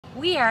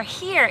We are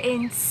here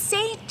in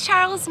St.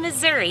 Charles,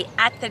 Missouri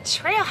at the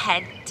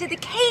trailhead to the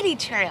KATY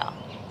Trail.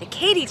 The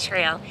KATY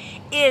Trail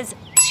is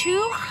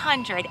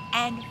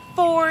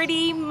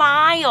 240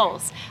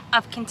 miles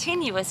of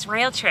continuous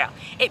rail trail.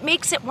 It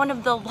makes it one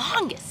of the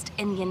longest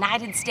in the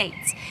United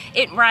States.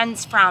 It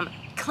runs from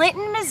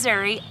Clinton,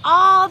 Missouri,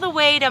 all the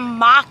way to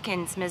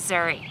Machens,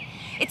 Missouri.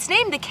 It's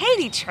named the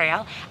KATY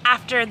Trail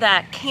after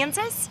the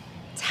Kansas,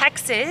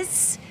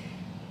 Texas,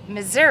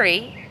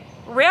 Missouri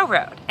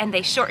Railroad, and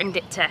they shortened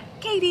it to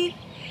KATY.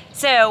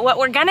 So what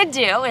we're gonna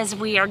do is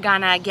we are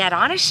gonna get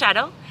on a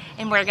shuttle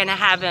and we're gonna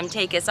have them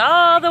take us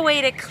all the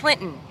way to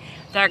Clinton.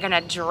 They're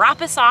gonna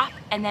drop us off,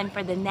 and then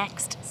for the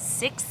next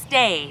 6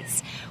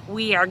 days,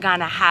 we are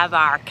gonna have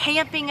our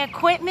camping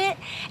equipment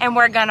and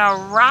we're gonna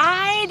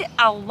ride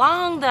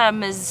along the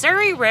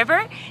Missouri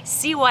River,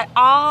 see what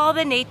all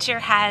the nature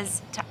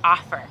has to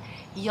offer.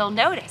 You'll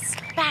notice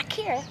back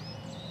here,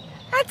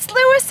 that's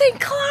Lewis and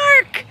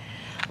Clark.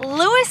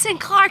 Lewis and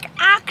Clark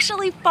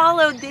actually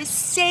followed this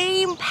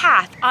same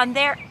path on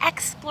their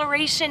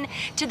exploration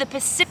to the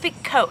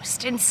Pacific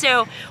coast. And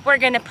so we're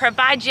gonna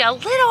provide you a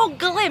little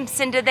glimpse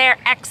into their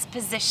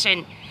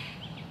expedition.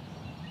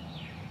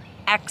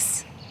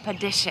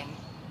 Exploration.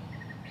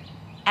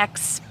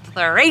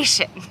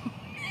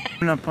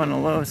 Up on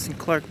a Lewis and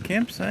Clark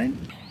campsite.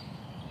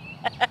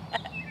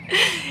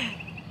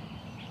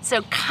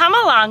 So come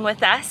along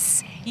with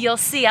us. You'll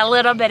see a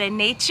little bit of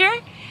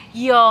nature.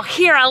 You'll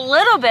hear a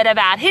little bit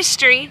about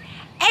history,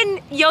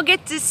 and you'll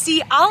get to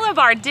see all of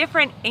our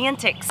different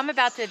antics. I'm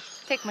about to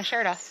take my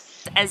shirt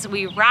off as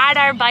we ride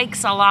our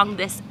bikes along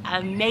this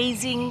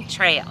amazing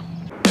trail.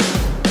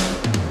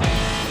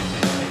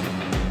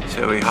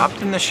 So we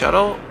hopped in the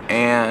shuttle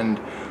and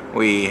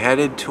we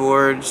headed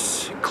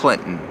towards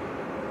Clinton.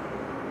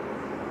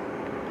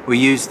 We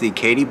used the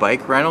KATY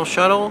bike rental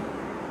shuttle.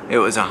 It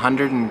was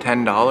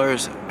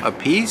 $110 a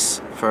piece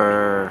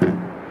for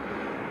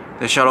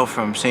the shuttle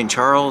from St.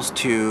 Charles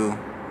to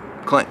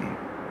Clinton.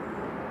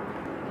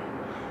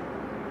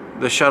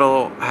 The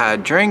shuttle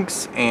had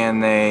drinks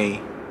and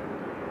they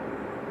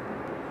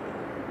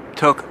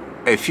took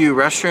a few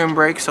restroom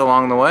breaks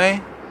along the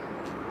way.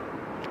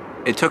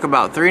 It took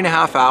about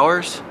 3.5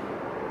 hours.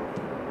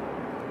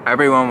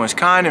 Everyone was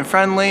kind and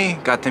friendly,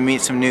 got to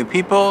meet some new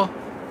people,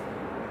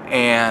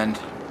 and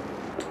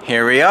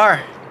here we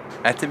are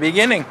at the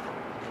beginning.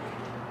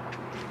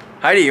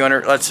 Heidi, you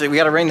wanna, let's see, we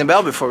gotta ring the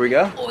bell before we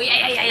go. Oh yeah.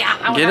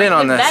 Get in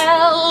on this.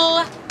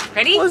 Bell.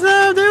 Ready? What's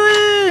up, do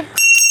it?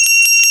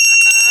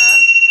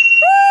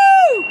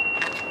 Woo!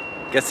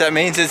 Guess that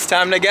means it's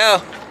time to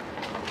go.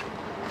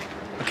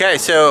 Okay,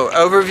 so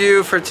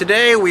overview for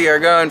today, we are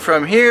going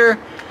from here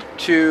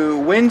to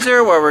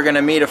Windsor where we're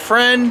gonna meet a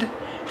friend,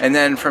 and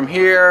then from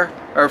here,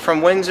 or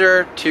from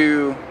Windsor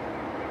to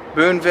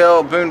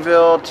Boonville,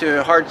 Boonville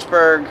to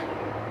Hartsburg,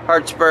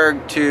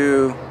 Hartsburg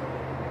to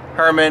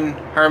Hermann,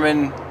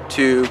 Hermann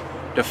to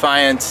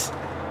Defiance,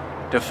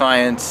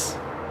 Defiance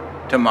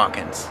to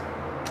machens.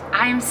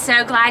 I'm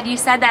so glad you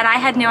said that. I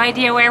had no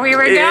idea where we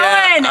were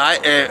going.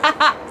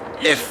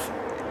 If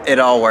it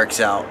all works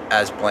out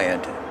as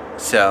planned.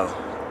 So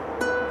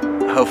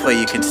hopefully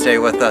you can stay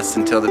with us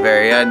until the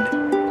very end,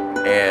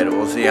 and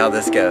we'll see how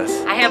this goes.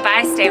 I hope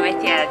I stay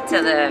with you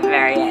till the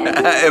very end.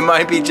 It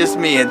might be just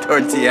me and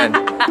towards the end.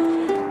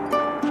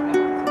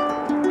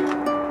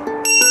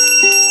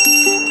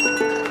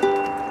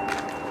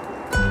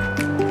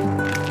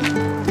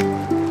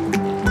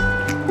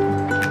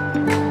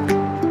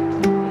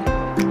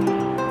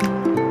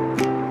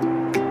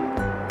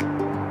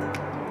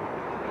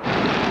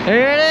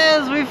 There it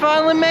is, we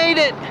finally made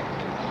it.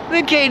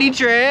 The KATY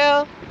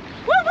Trail.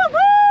 Woo, woo, woo!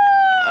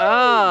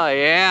 Oh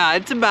yeah,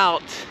 it's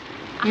about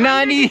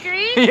 90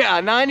 degrees?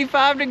 Yeah,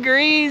 95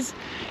 degrees.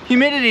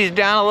 Humidity's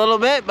down a little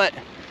bit, but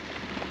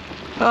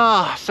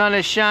oh, sun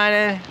is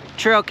shining.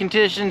 Trail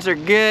conditions are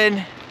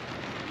good.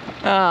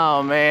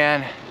 Oh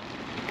man.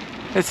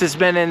 This has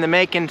been in the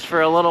makings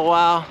for a little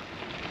while,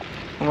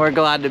 and we're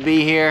glad to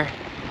be here.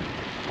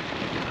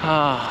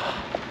 Oh.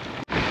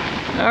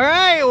 All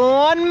right,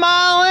 1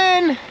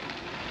 mile in,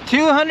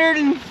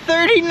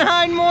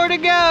 239 more to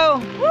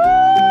go. Woo!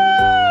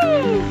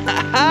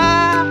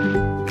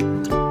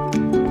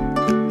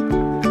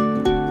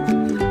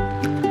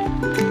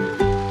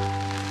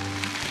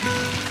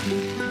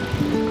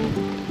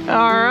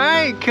 All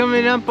right,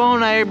 coming up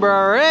on a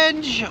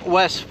bridge,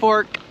 West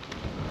Fork.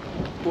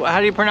 How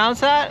do you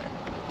pronounce that?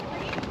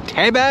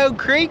 Tabo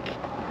Creek.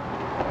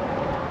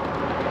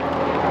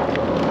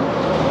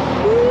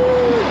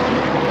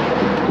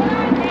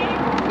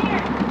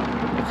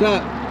 What's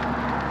up?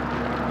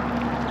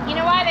 You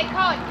know why they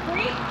call it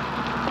creek?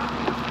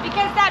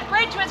 Because that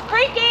bridge was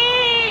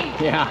creaky!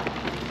 Yeah,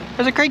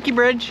 there's a creaky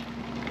bridge.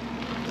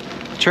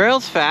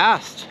 Trail's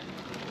fast.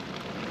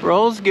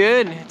 Rolls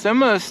good. It's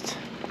almost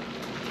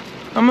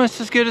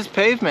as good as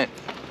pavement.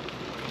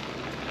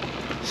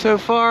 So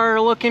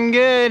far, looking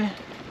good.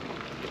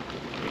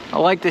 I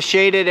like the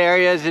shaded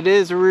areas. It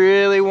is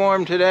really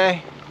warm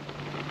today.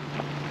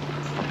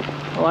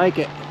 I like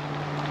it.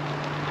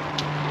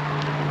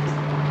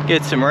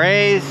 get some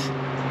rays,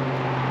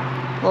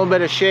 a little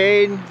bit of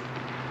shade,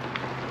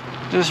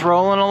 just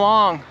rolling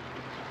along.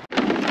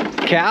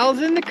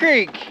 Cows in the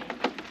creek.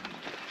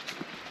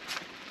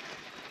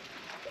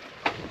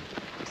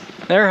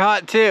 They're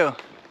hot too,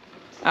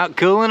 out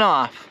cooling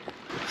off.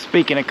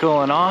 Speaking of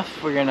cooling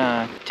off, we're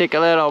gonna take a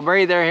little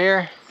breather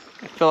here,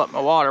 fill up my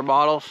water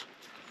bottles.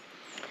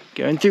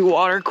 Going through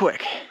water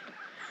quick.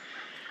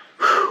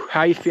 Whew.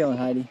 How you feeling,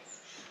 Heidi?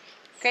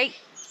 Great.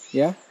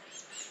 Yeah?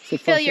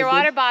 Fill your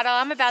water bottle.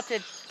 I'm about to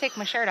take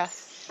my shirt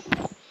off.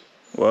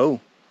 Whoa.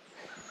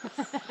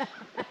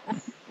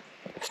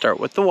 Start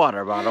with the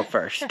water bottle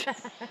first.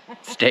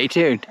 Stay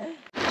tuned.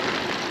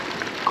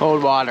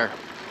 Cold water.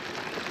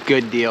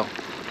 Good deal.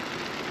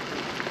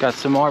 Got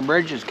some more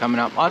bridges coming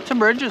up. Lots of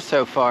bridges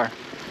so far.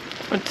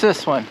 What's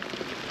this one?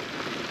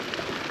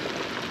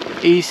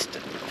 East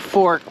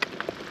Fork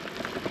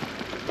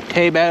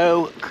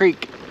Tabo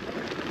Creek.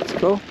 That's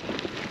cool.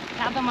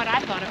 Tell them what I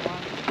thought it was.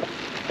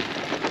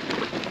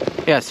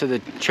 Yeah, so the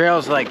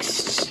trail's like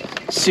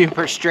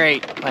super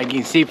straight, like you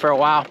can see for a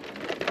while.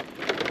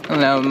 I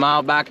don't know, a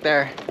mile back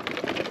there.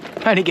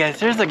 Honey, guys,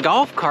 there's a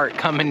golf cart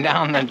coming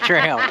down the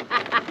trail.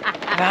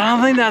 I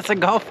don't think that's a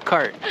golf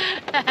cart.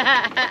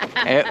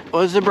 It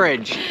was a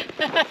bridge.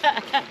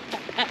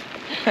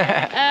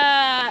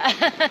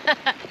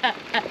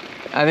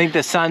 I think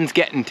the sun's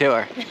getting to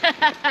her.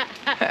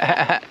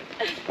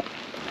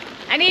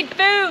 I need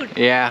food.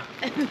 Yeah.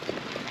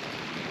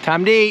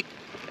 Time to eat.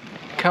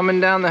 Coming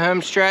down the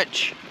home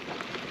stretch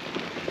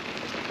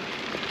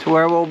to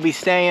where we'll be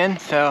staying,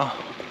 so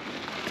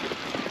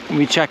we'll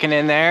be checking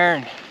in there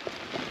and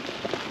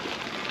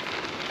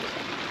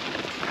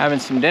having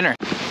some dinner.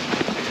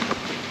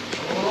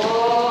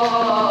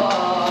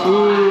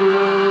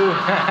 Ooh.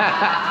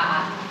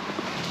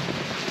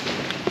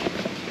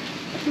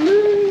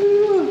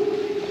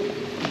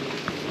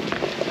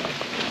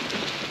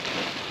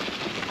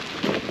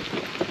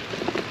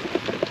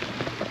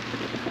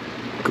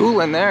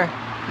 Cool in there.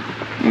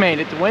 Made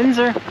it to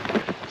Windsor.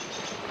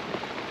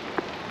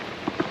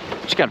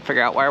 Just gotta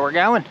figure out where we're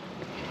going.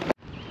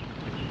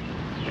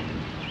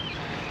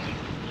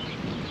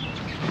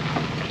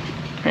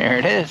 There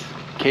it is,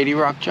 Katy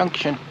Rock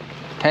Junction.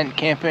 Tent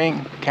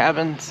camping,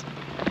 cabins.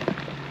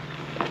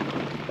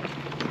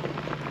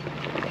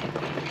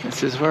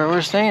 This is where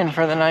we're staying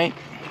for the night.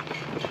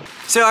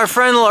 So our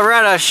friend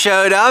Loretta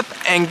showed up,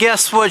 and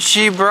guess what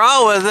she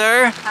brought with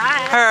her?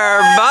 Hi.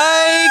 Her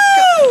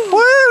bike!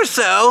 Woo!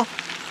 So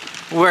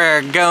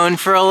we're going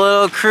for a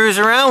little cruise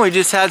around. We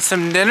just had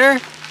some dinner,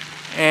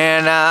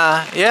 and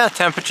yeah,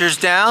 temperature's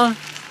down.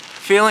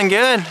 Feeling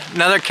good.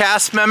 Another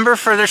cast member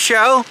for the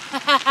show.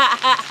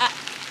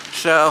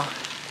 So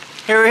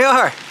here we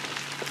are,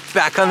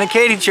 back on the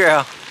Katy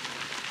Trail.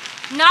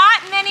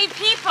 Not many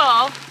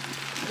people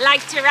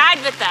like to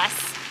ride with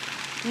us.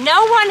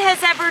 No one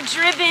has ever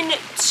driven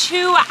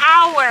 2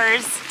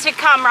 hours to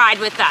come ride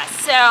with us.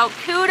 So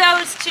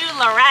kudos to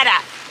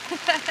Loretta.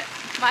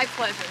 My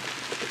pleasure.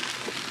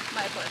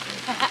 My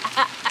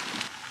pleasure.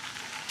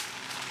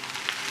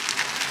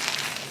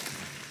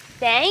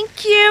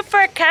 Thank you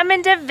for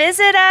coming to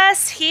visit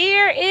us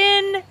here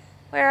in,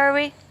 where are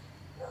we?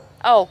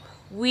 Oh,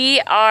 we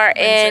are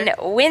in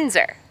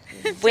Windsor.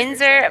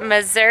 Windsor,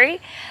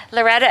 Missouri.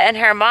 Loretta and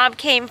her mom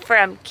came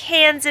from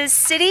Kansas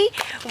City,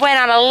 went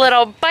on a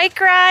little bike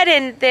ride,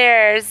 and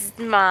there's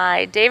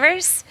my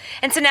Davers.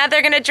 And so now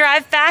they're gonna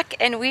drive back,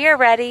 and we are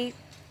ready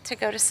to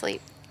go to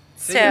sleep.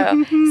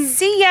 So,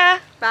 see ya.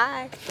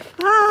 Bye.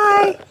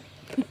 Bye!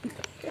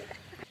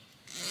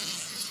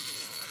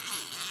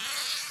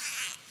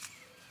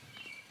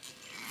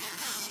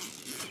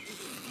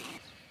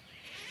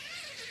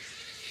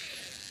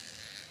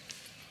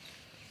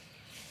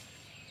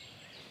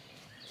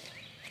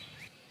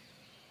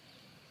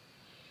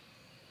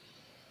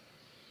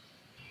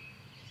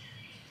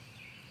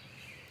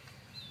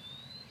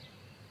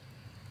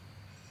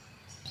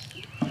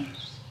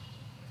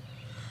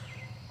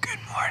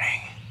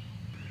 Morning.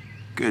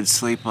 Good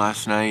sleep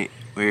last night.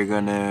 We're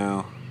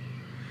gonna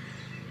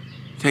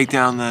take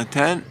down the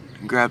tent,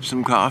 grab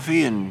some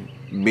coffee, and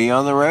be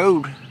on the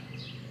road.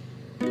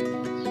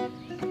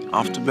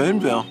 Off to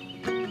Boonville.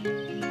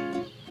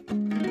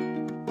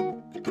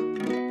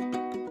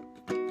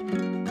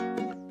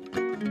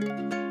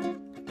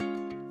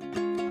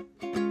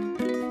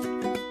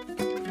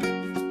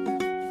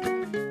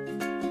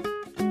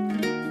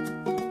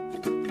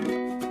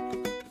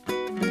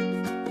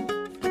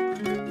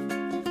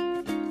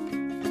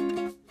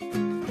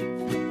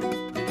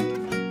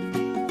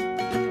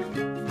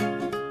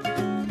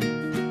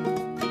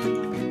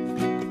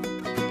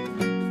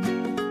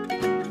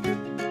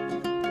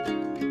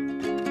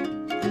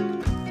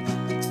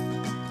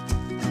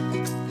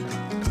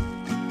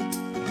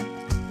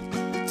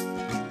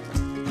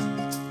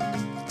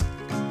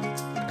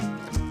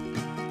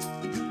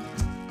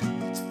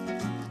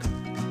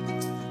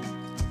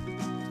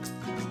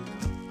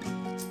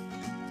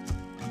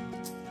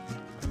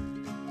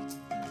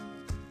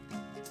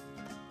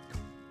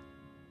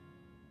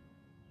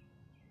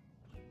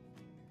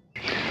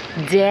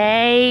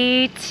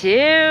 Day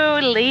 2,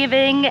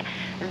 leaving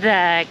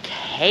the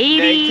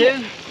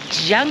KATY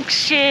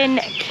Junction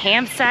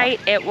campsite.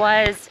 It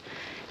was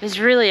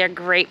really a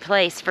great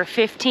place. For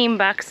 15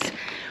 bucks,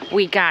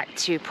 we got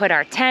to put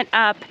our tent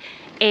up,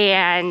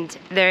 and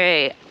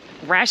the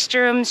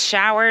restrooms,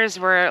 showers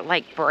were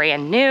like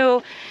brand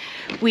new.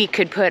 We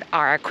could put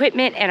our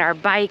equipment and our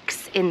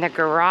bikes in the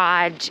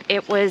garage.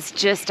 It was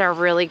just a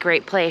really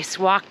great place.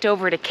 Walked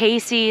over to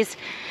Casey's,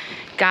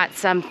 got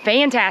some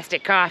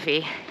fantastic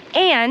coffee,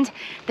 and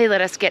they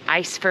let us get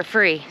ice for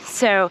free.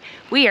 So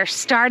we are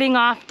starting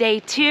off day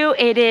 2.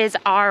 It is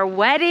our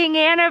wedding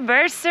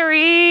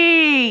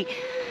anniversary.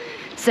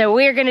 So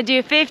we're gonna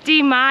do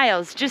 50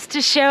 miles just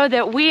to show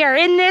that we are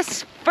in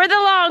this for the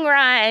long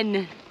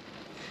run.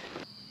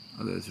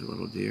 Oh, those are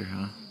little deer,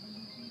 huh?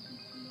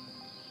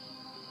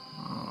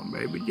 Oh,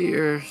 baby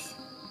deers.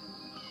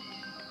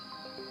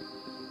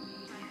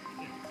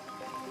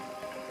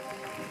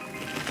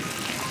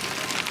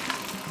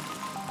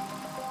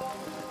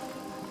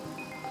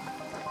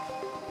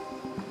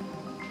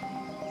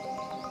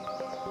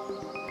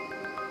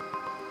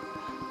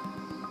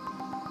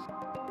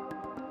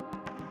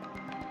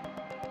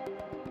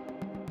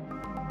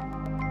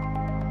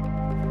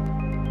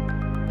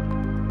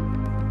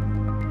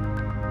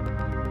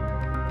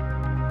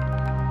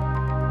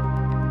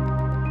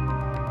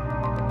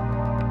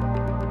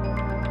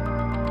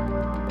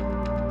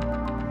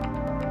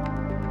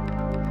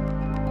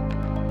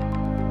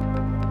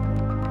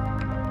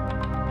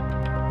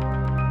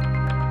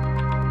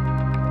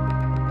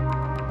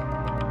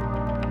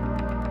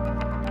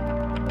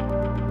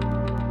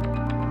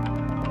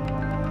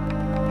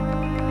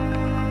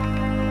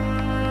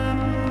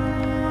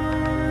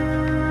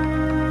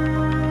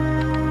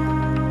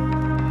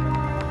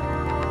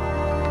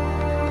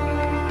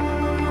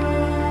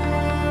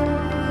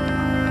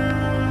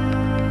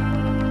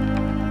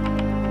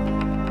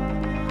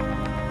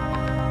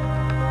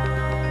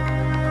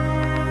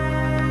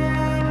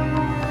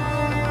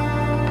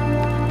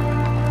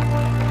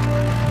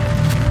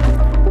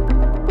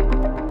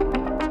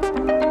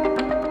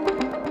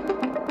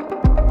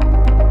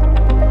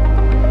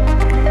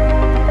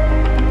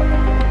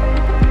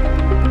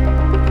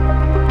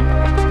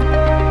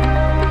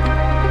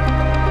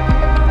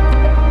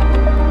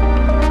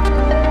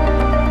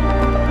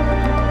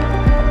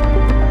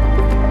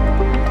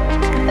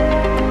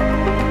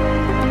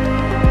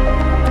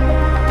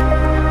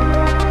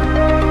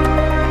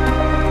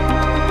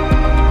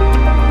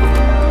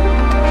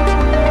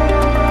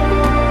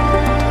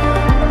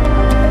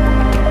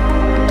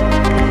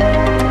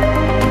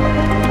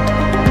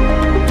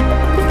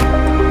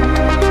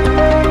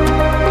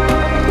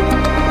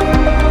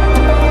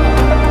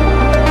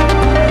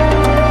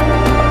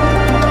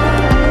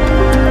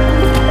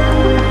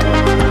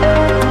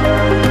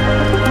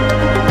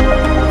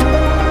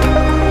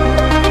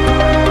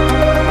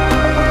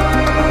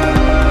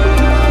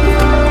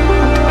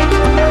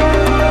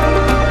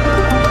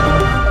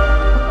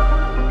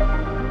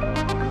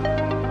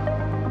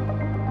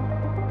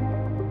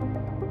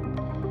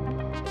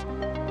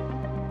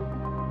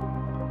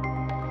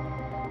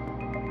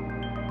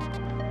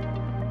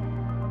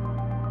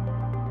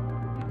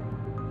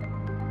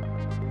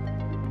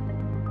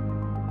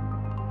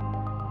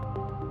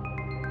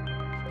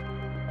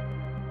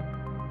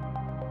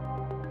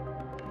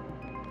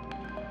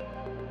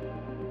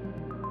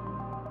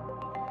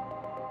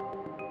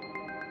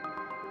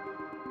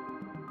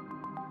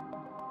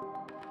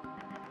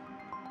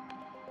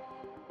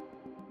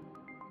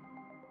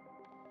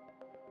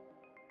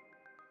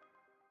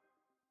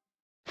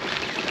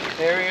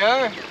 There we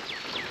are.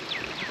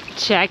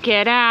 Check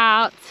it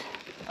out.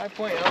 High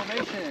point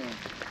elevation.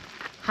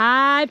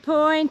 High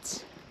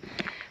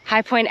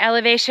point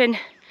elevation,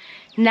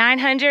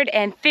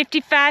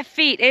 955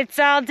 feet. It's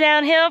all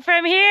downhill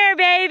from here,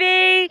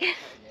 baby.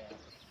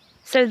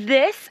 So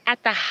this,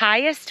 at the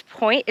highest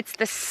point, it's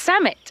the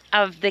summit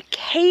of the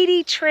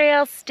KATY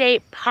Trail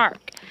State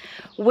Park.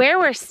 Where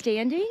we're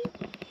standing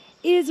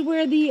is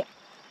where the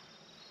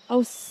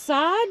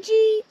Osage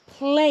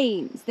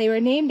Plains. They were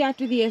named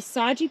after the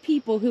Osage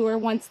people who were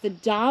once the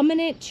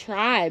dominant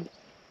tribe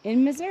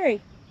in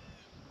Missouri.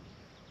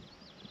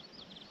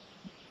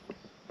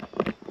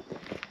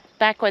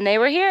 Back when they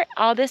were here,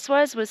 all this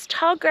was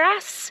tall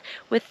grass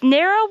with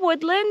narrow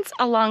woodlands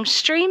along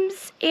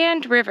streams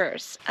and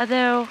rivers.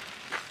 Although,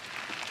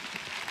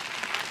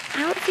 I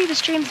don't see the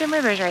streams and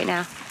rivers right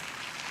now.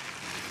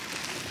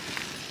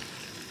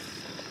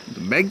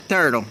 The big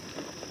turtle.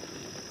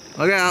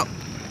 Look out.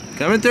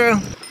 Coming through.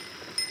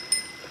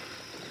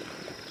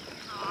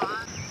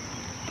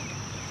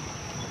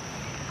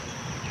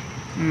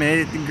 Made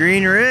it to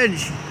Green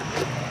Ridge.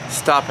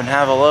 Stop and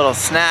have a little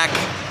snack.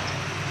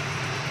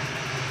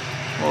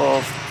 A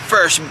little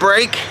first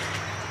break.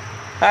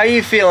 How are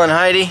you feeling,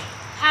 Heidi?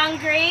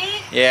 Hungry?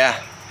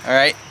 Yeah. All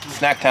right.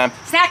 Snack time.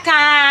 Snack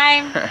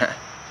time.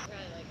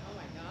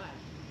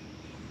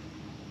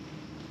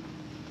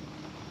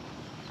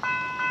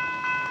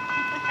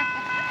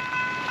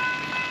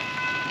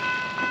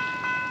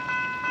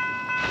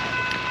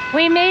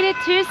 We made it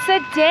to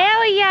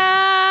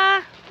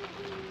Sedalia.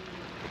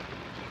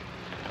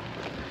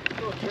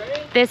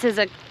 This is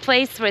a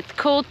place with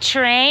cool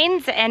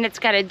trains, and it's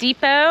got a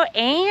depot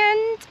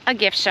and a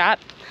gift shop.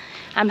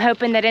 I'm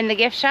hoping that in the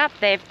gift shop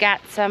they've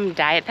got some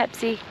Diet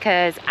Pepsi,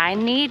 because I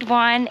need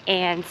one,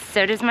 and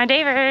so does my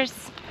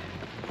Davers.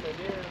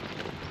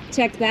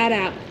 Check that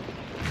out.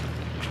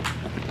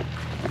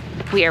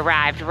 We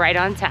arrived right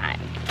on time.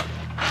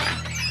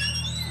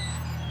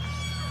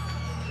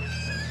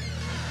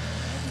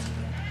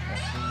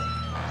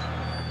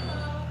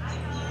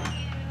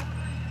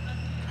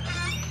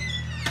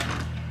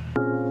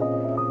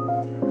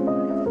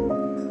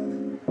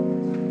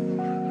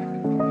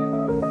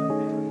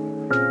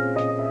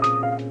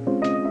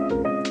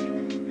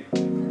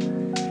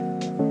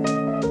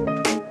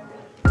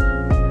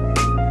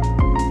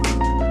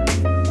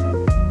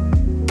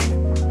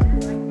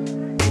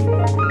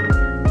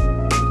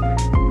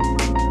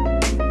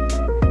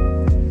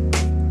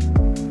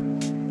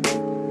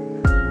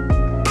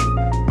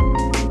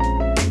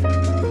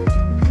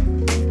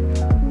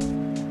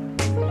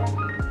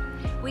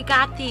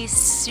 Got these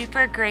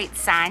super great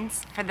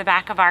signs for the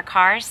back of our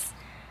cars.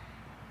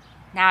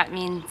 Now it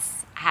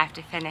means I have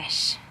to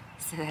finish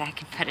so that I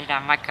can put it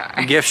on my car.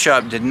 The gift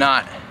shop did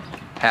not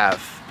have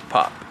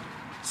pop,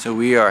 so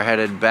we are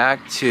headed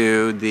back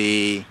to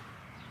the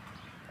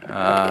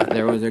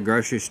there was a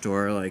grocery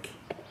store like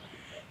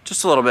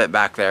just a little bit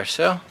back there,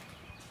 so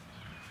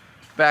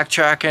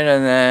backtracking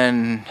and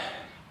then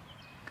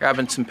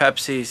grabbing some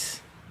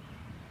Pepsis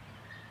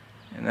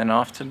and then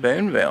off to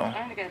Boonville. I'm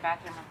gonna go to the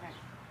bathroom real quick.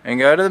 And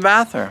go to the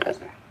bathroom.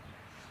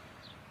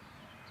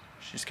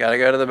 She's got to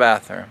go to the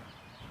bathroom.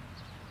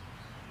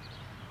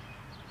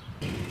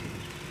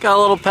 Got a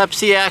little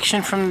Pepsi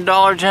action from the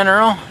Dollar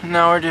General.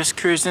 Now we're just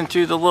cruising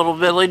through the little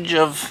village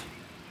of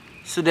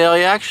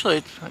Sedalia.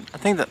 Actually, I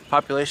think the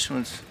population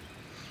was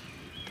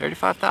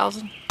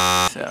 35,000.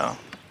 So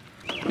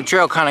the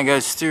trail kind of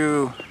goes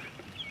through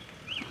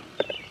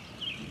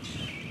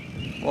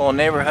a little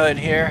neighborhood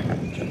here.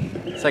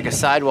 It's like a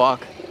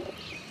sidewalk.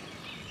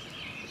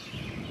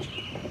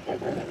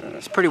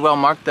 It's pretty well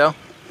marked though.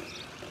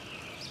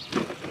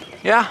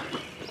 Yeah.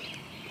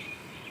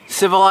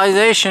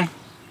 Civilization.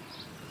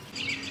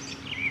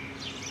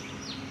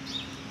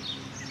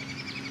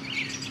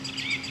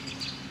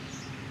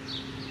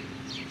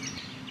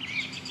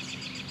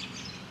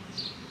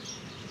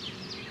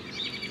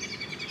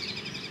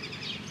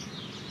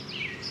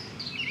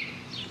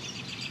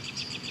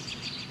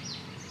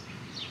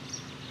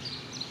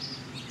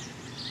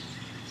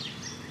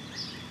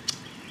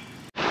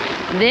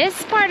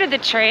 This part of the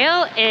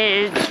trail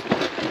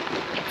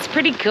it's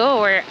pretty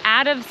cool. We're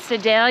out of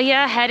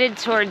Sedalia, headed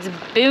towards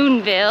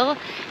Boonville.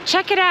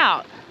 Check it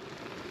out.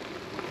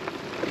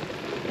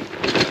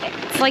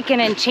 It's like an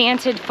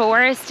enchanted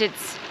forest. I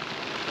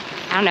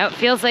don't know, it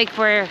feels like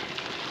you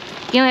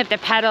only have to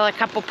pedal a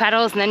couple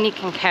pedals and then you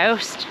can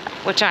coast,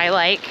 which I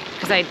like,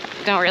 because I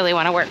don't really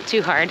want to work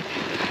too hard.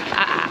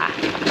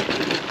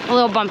 A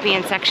little bumpy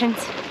in sections,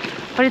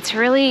 but it's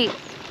really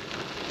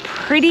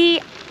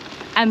pretty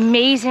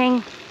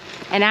amazing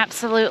and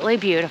absolutely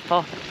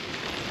beautiful.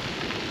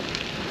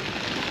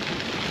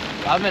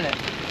 Loving it.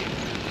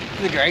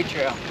 It's a great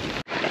trail.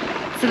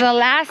 So the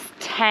last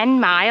 10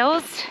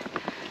 miles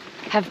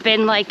have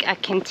been like a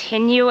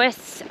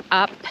continuous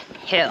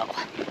uphill.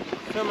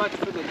 So much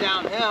for the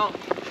downhill.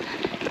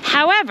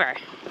 However,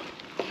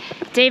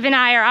 Dave and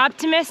I are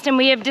optimists, and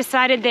we have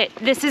decided that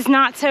this is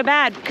not so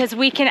bad because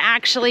we can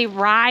actually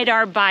ride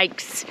our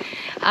bikes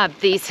up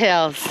these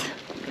hills.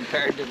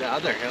 Compared to the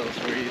other hills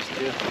we're used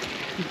to.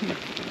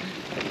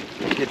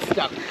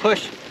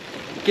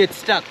 Get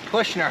stuck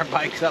pushing our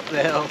bikes up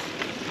the hills.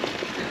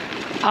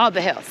 All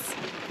the hills.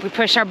 We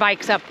push our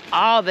bikes up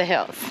all the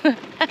hills.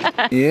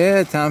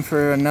 Yeah, time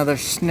for another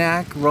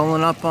snack.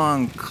 Rolling up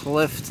on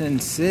Clifton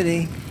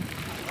City.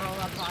 Roll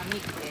up on me,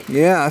 kid.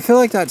 Yeah, I feel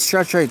like that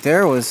stretch right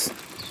there was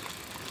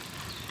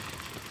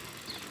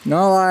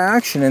not a lot of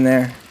action in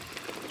there.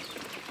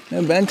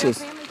 No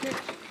benches.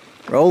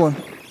 Rolling.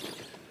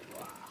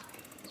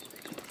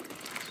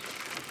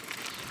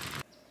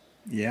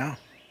 Yeah,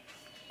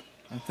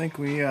 I think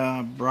we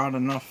brought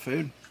enough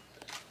food,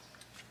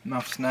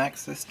 enough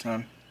snacks this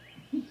time.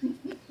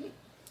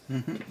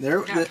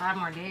 There 5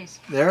 more days.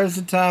 There was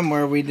a time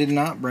where we did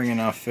not bring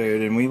enough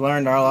food, and we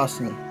learned our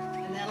lesson.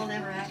 And that'll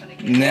never happen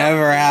again.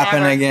 Never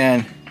happen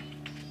again.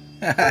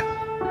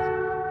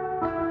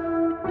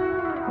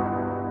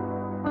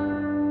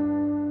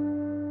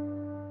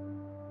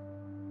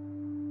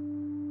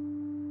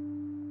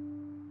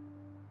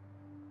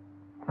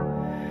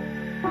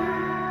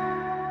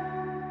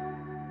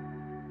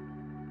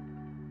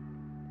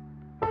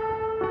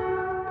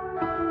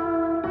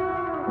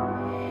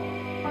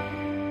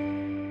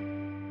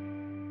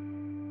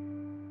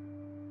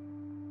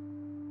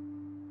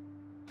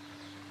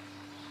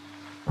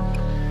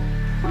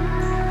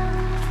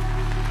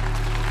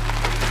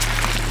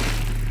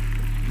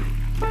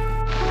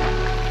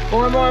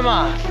 Four more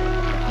miles.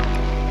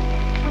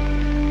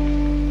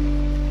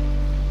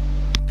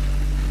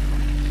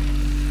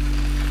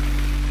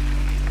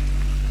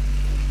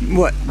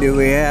 What do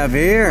we have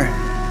here?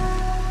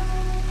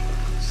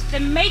 The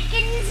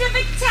makings of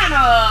a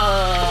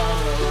tunnel.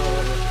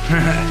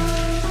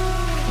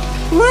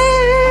 Woo!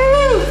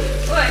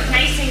 Oh, it's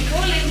nice and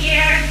cool in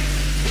here.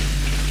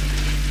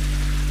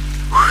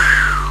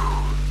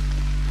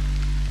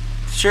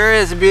 Sure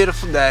is a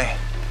beautiful day.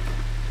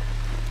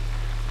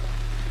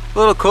 A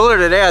little cooler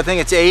today, I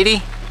think it's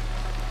 80.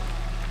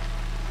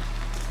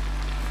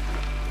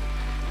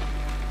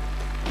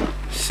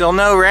 Still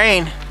no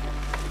rain.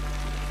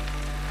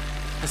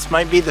 This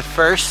might be the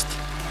first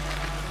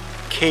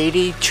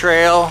KATY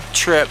trail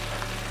trip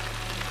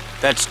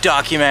that's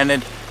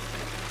documented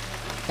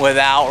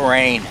without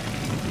rain.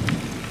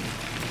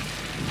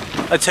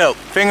 Let's hope.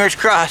 Fingers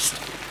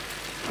crossed.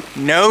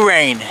 No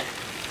rain.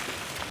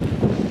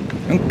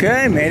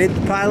 Okay, made it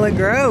to Pilot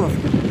Grove.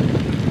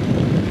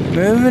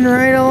 Moving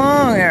right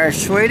along there,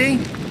 sweetie.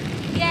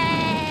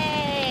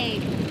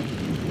 Yay!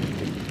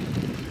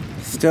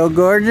 Still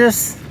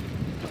gorgeous.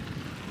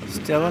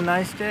 Still a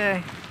nice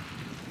day.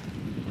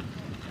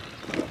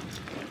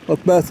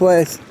 Look both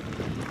ways.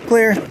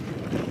 Clear.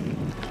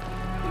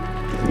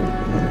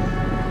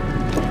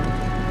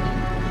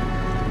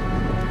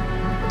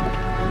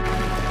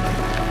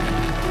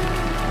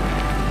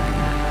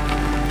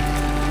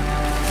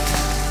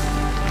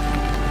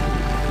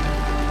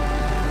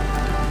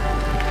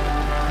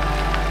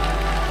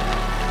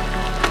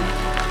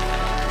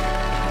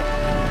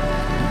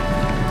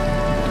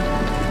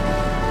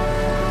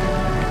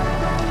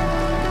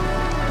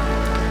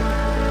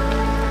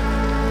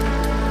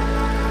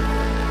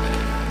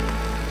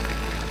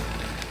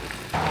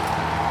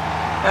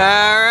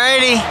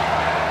 Alrighty,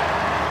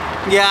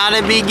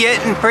 gotta be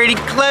getting pretty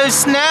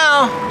close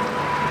now.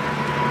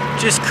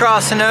 Just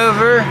crossing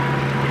over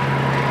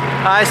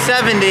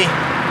I-70.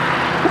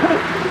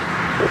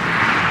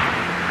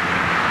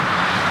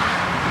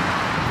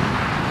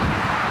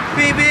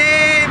 Beep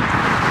beep,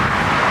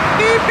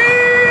 beep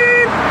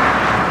beep.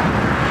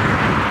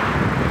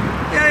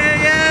 Yo yo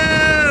yo.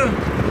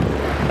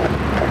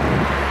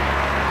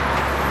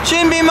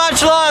 Shouldn't be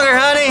much longer,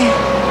 honey.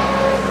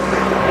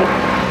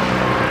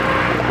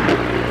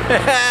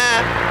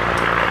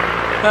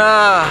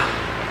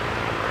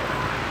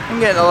 I'm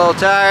getting a little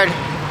tired.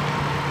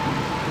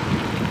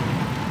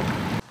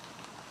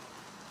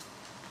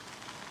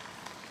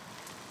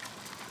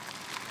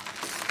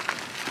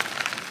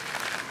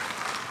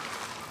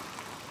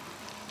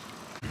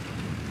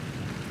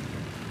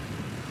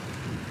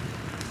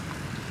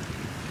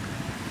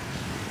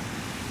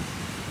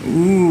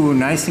 Ooh,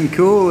 nice and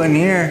cool in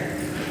here.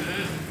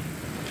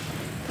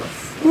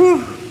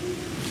 Woo.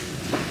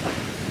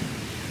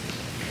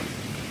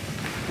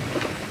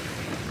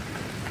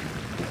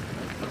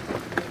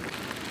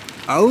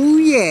 Oh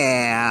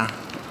yeah,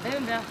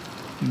 Boonville.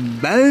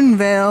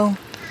 Boonville.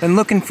 Been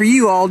looking for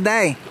you all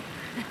day.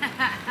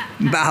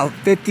 About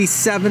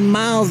 57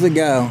 miles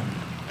ago.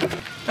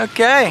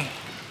 Okay,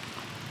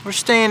 we're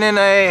staying in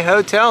a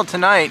hotel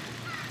tonight.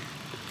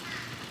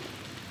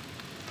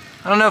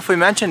 I don't know if we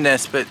mentioned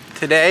this, but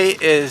today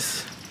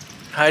is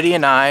Heidi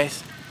and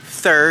I's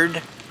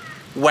 3rd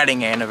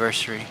wedding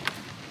anniversary.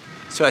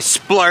 So I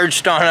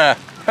splurged on a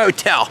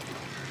hotel.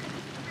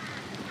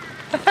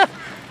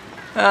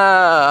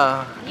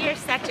 Oh. You're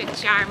such a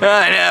charmer.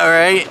 I know,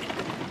 right?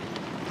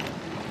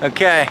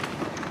 Okay.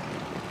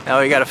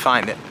 Now we gotta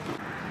find it.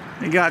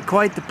 We got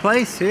quite the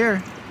place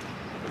here.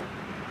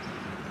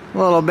 A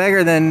little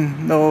bigger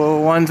than the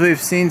ones we've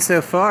seen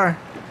so far.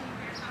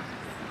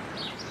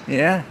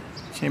 Yeah,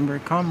 Chamber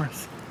of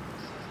Commerce.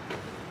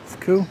 It's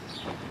cool.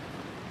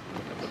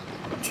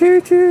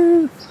 Choo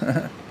choo!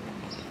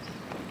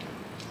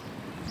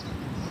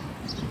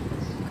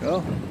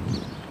 Cool.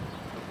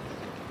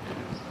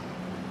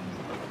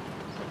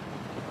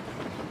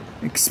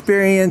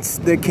 Experience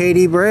the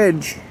KATY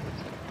Bridge.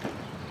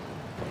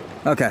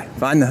 Okay,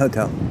 find the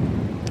hotel.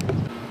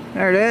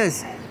 There it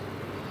is.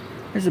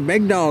 There's a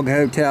big dog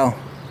hotel.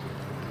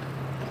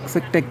 Looks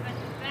like they,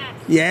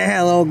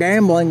 yeah, a little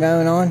gambling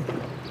going on.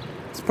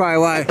 That's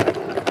probably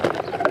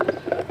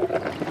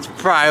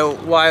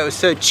why it was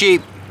so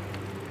cheap.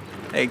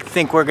 They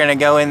think we're gonna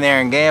go in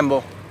there and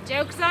gamble.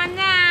 Joke's on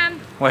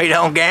them. We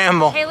don't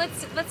gamble. Hey,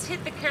 let's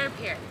hit the curb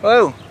here.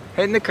 Whoa,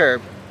 hitting the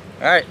curb.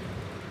 All right.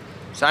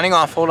 Signing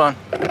off, hold on.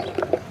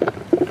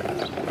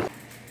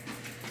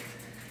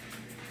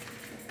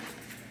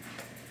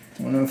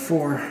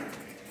 $104.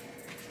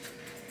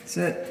 That's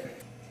it.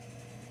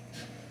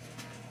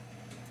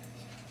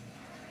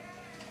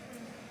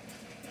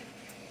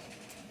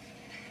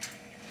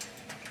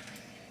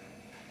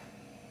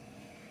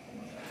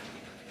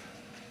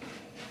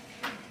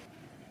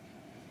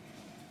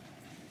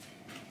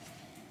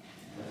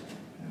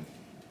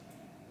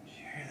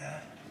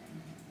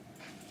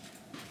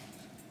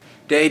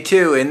 Day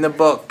 2 in the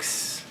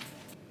books.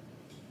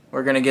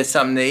 We're gonna get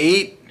something to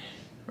eat,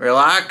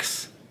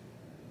 relax.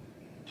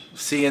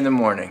 See you in the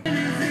morning. I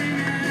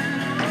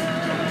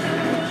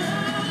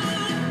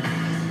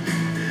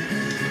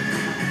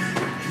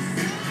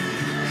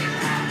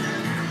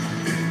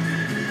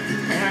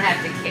don't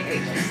have to carry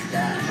this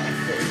stuff.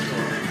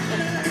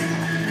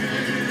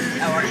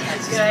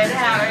 Good,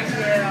 how are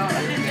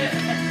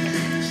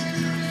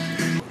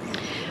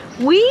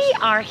you? We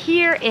are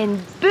here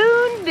in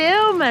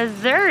Boonville,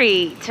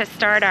 Missouri to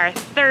start our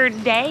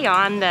third day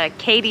on the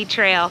KATY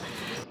Trail.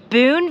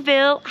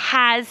 Boonville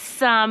has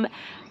some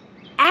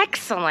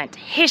excellent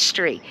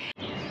history.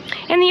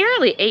 In the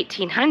early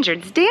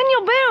 1800s,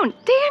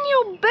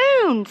 Daniel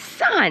Boone's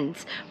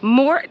sons,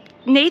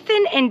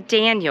 Nathan and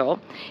Daniel,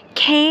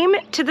 came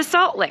to the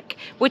Salt Lick,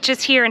 which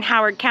is here in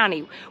Howard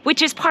County,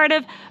 which is part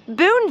of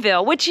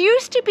Boonville, which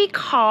used to be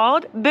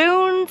called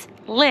Boone's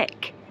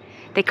Lick.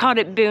 They called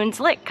it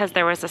Boone's Lick because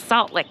there was a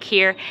salt lick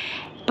here.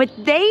 But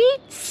they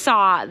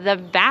saw the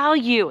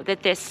value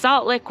that this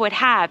salt lick would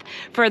have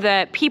for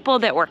the people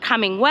that were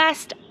coming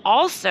west.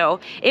 Also,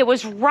 it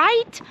was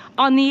right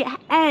on the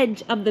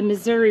edge of the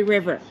Missouri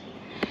River.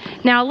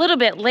 Now, a little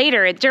bit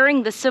later,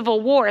 during the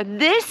Civil War,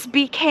 this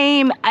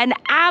became an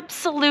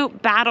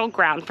absolute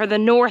battleground for the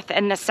North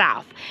and the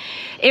South.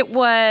 There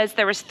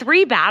was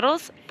 3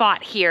 battles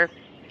fought here.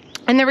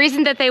 And the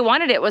reason that they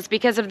wanted it was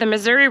because of the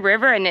Missouri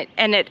River, and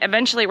it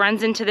eventually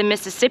runs into the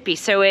Mississippi.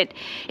 So it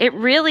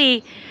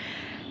really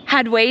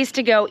had ways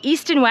to go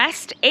east and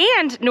west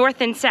and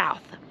north and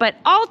south. But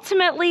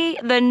ultimately,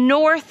 the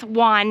North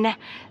won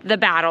the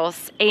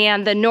battles,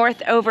 and the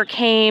North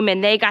overcame,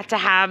 and they got to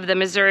have the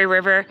Missouri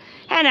River.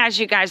 And as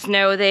you guys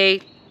know,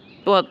 they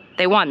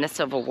won the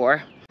Civil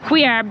War.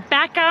 We are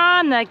back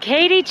on the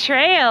KATY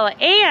Trail,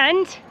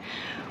 and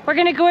we're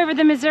gonna go over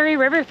the Missouri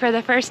River for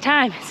the first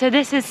time. So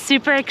this is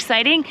super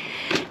exciting.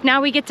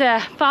 Now we get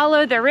to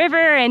follow the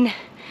river, and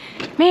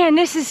man,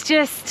 this is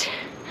just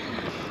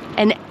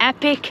an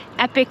epic,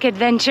 epic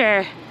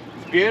adventure.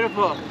 It's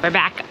beautiful. We're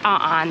back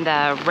on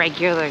the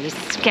regularly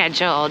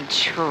scheduled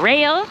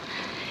trail.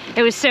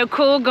 It was so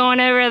cool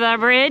going over the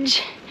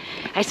bridge.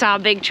 I saw a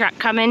big truck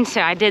coming, so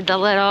I did the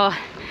little,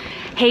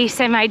 hey,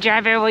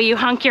 semi-driver, will you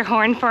honk your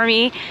horn for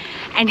me?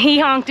 And he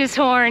honked his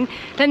horn.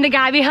 Then the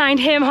guy behind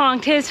him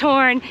honked his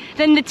horn.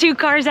 Then the 2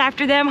 cars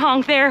after them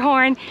honked their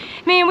horn.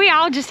 Man, we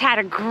all just had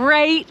a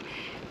great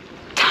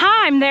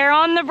time there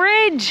on the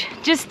bridge,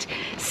 just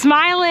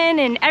smiling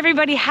and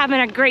everybody having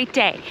a great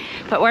day.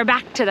 But we're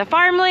back to the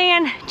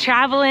farmland,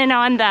 traveling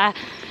on the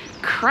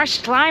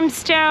crushed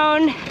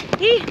limestone.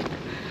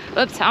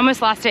 Oops, I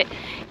almost lost it.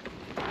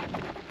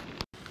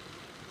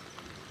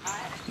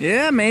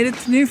 Yeah, made it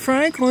to New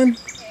Franklin.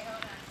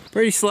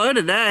 Pretty slow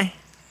today.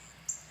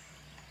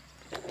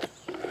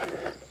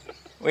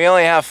 We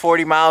only have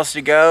 40 miles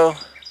to go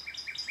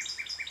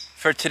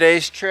for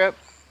today's trip.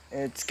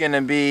 It's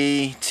gonna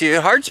be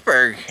to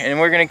Hartsburg, and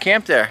we're gonna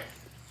camp there.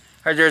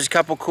 Heard there's a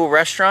couple cool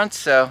restaurants,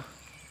 so.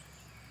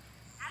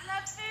 I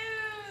love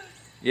food.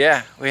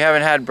 Yeah, we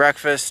haven't had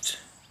breakfast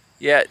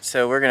yet,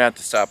 so we're gonna have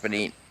to stop and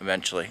eat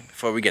eventually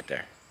before we get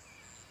there.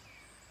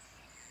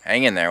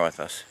 Hang in there with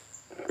us.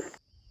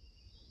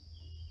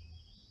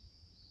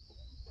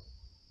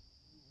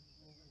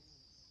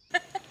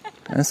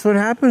 That's what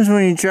happens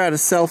when you try to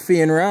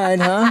selfie and ride,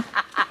 huh?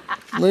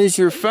 Lose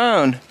your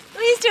phone. At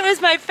least it was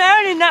my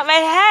phone and not my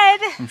head.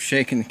 I'm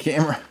shaking the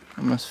camera.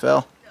 Almost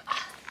fell.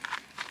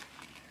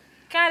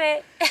 Got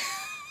it.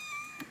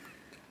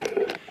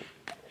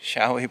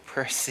 Shall we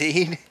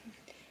proceed?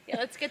 Yeah,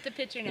 let's get the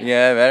picture now.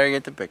 Yeah, better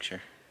get the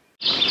picture.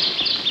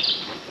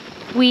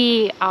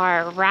 We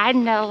are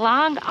riding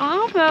along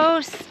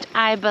almost,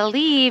 I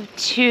believe,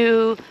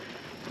 to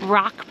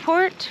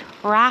Rockport.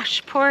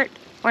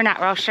 We're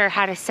not real sure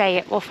how to say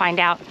it. We'll find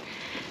out.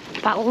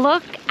 But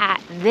look at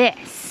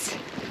this.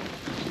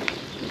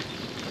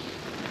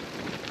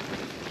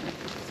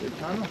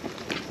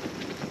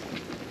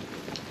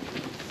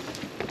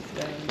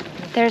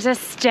 There's a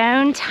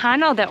stone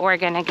tunnel that we're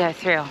gonna go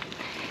through.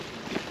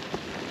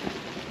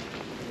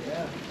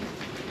 Yeah.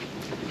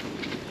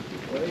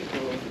 Very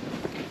cool.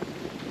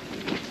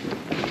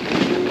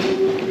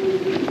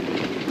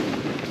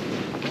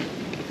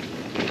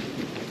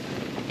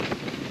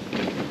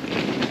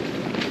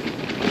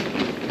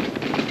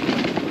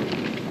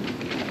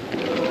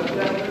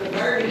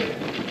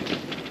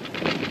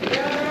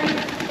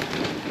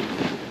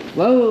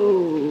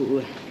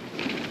 Whoa.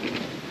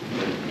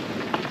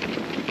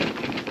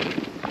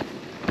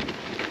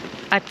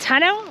 A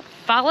tunnel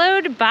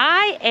followed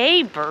by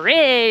a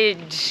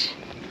bridge.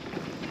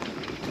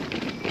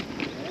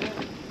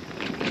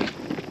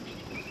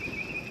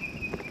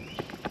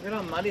 Look at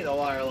how muddy the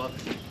water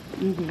looks.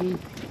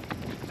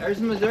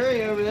 There's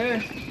Missouri over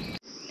there.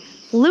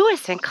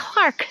 Lewis and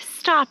Clark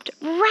stopped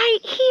right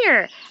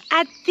here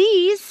at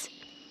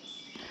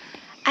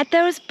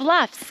those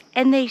bluffs,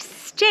 and they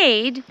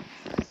stayed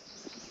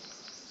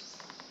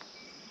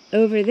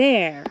over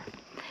there.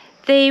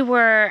 They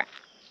were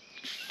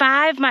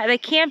 5 miles, they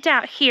camped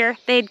out here.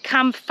 They'd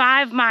come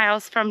 5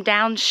 miles from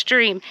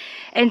downstream.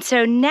 And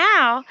so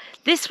now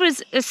this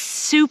was a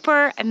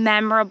super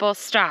memorable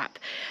stop.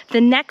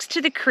 The next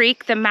to the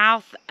creek, the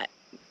mouth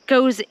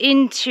goes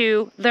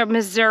into the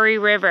Missouri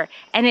River.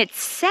 And it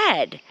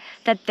said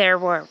that there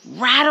were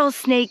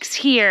rattlesnakes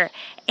here,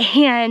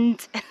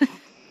 and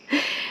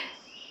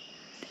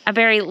a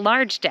very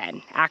large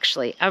den,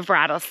 actually, of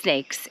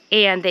rattlesnakes,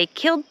 and they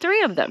killed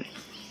 3 of them.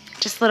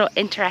 Just little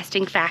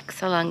interesting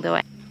facts along the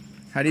way.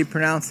 How do you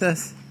pronounce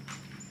this?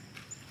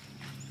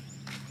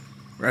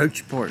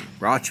 Rocheport.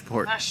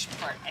 Rocheport.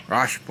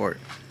 Rocheport.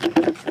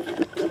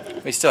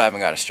 Rocheport. We still haven't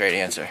got a straight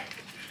answer,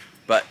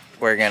 but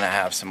we're gonna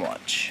have some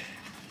lunch.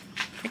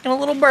 Taking a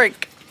little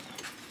break.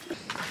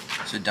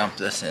 So dump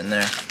this in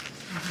there.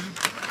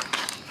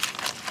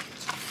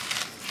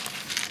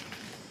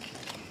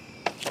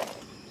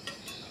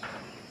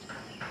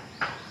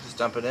 Just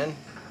dump it in.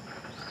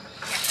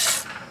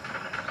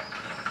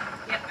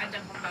 Yep, I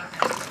dump them both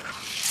in.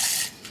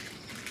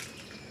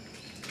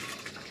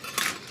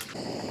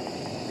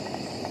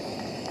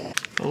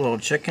 Put a little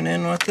chicken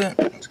in with it.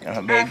 It's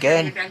gonna be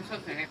good.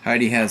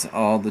 Heidi has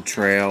all the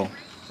trail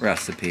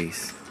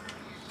recipes.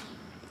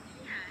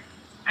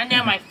 I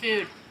know my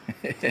food.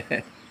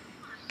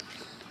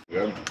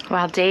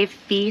 While Dave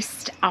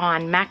feasts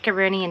on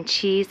macaroni and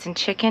cheese and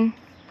chicken,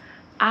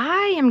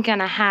 I am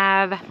gonna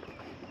have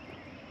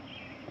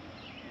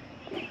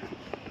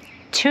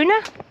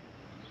tuna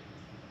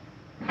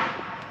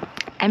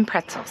and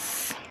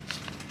pretzels.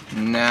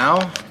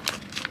 Now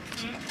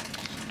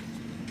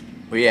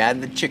we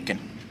add the chicken.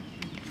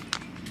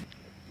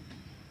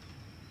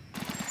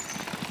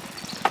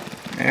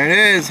 There it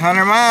is,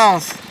 100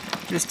 miles.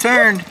 Just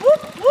turned. Woo,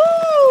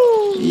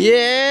 woo.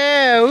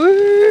 Yeah,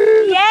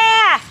 woo.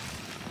 Yeah!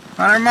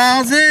 100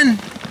 miles in.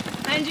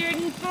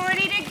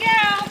 140 to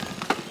go.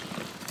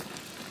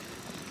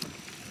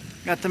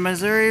 Got the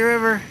Missouri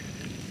River.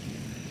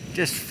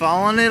 Just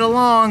following it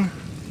along.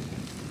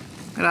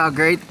 Look at how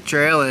great the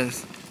trail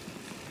is.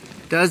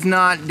 Does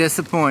not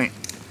disappoint.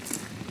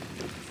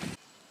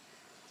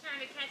 Trying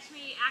to catch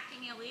me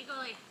acting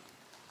illegally.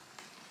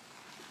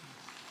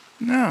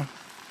 No.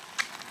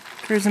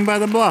 Cruising by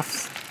the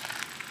bluffs.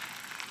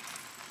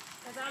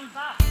 Because I'm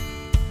buff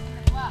in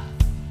the bluff.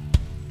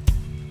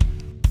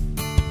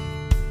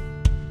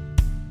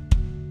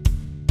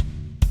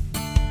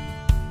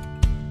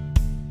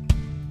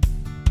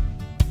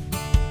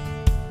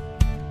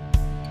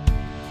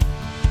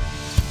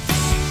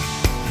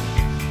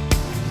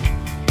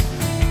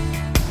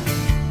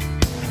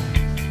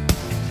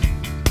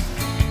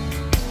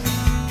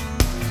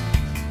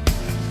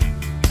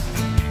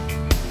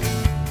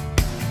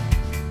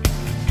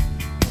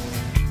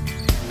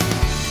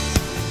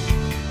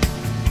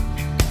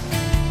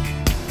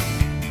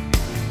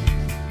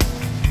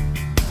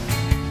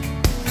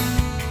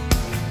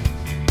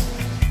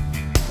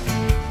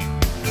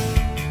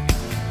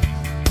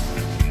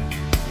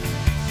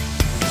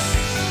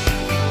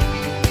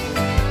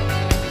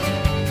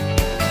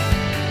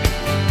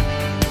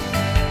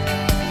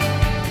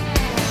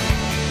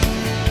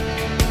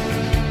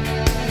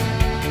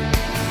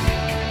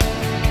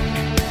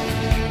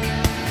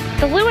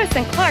 The Lewis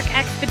and Clark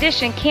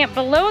expedition camped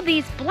below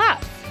these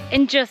bluffs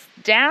and just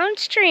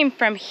downstream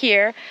from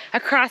here,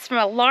 across from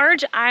a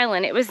large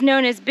island. It was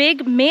known as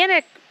Big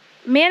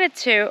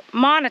Manitou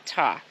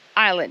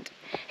Island.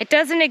 It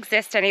doesn't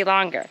exist any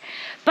longer.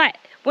 But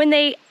when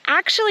they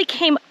actually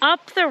came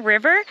up the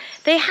river,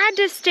 they had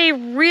to stay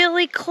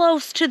really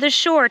close to the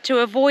shore to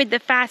avoid the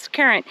fast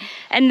current.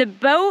 And the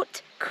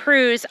boat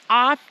crews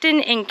often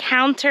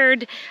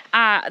encountered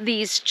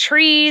these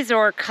trees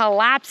or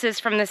collapses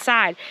from the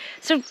side.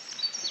 So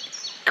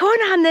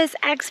going on this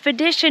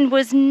expedition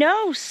was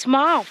no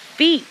small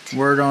feat.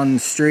 Word on the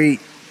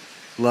street,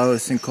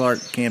 Lewis and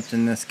Clark camped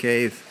in this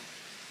cave.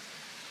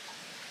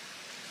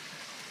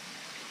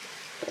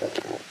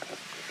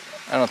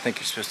 I don't think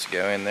you're supposed to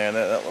go in there.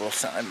 That little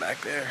sign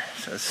back there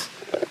says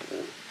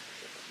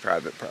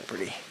private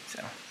property,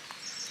 so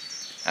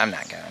I'm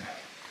not going.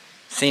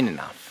 Seen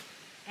enough.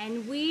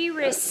 And we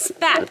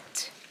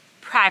respect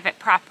private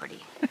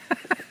property.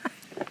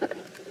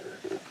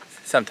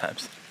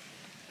 Sometimes.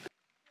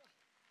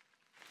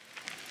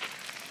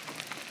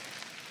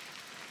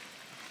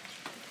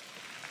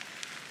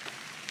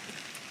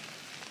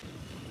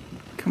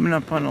 Coming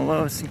up on the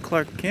Lewis and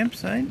Clark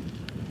campsite.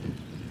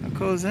 How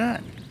cool is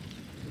that?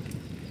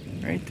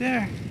 Right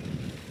there.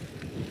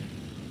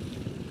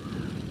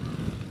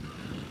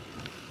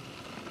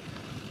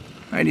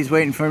 Heidi's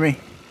waiting for me.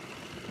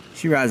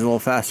 She rides a little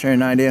faster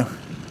than I do.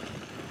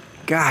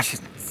 Gosh,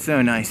 it's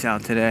so nice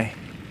out today.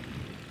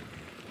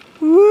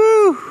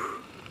 Woo!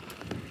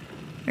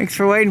 Thanks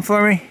for waiting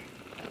for me.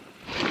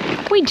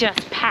 We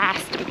just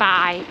passed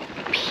by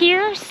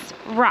Pierce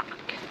Rock.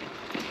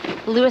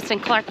 Lewis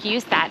and Clark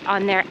used that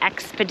on their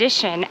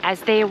expedition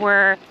as they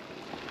were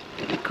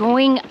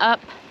going up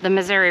the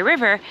Missouri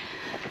River.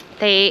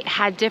 They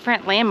had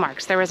different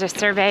landmarks. There was a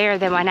surveyor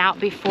that went out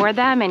before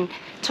them and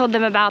told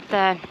them about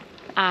the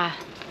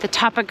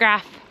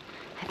topograph,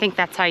 I think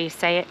that's how you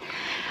say it,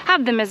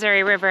 of the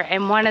Missouri River.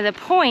 And one of the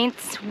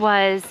points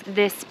was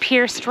this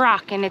pierced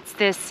rock, and it's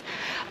this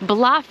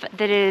bluff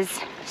that is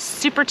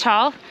super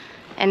tall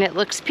and it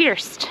looks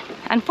pierced.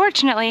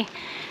 Unfortunately,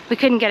 we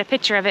couldn't get a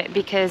picture of it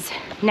because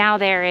now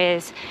there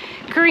is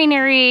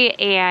greenery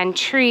and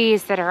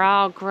trees that are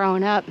all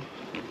grown up.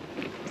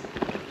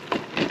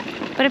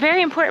 but a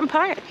very important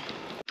part.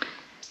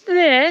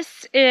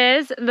 This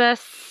is the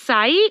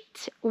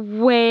site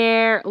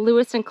where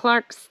Lewis and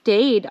Clark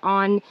stayed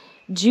on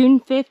June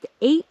 5th,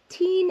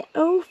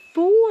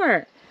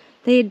 1804.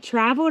 They had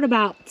traveled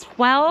about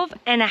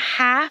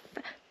 12.5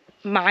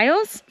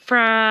 miles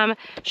from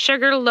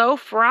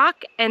Sugarloaf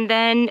Rock, and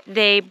then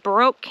they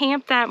broke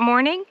camp that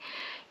morning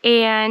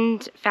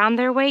and found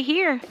their way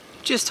here.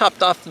 Just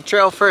hopped off the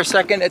trail for a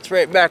second. It's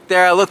right back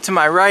there. I look to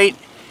my right,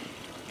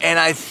 and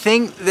I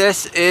think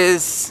this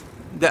is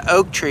the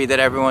oak tree that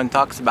everyone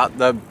talks about,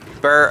 the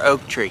Burr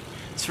oak tree.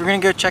 So we're gonna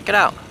go check it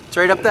out. It's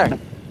right up there.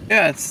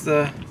 Yeah, it's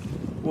the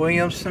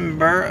Williamson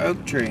Burr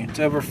oak tree. It's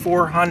over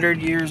 400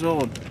 years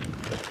old.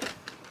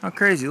 How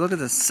crazy, look at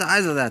the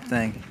size of that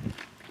thing.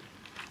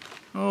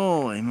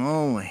 Holy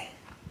moly.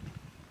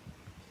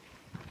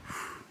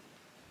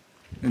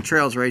 And the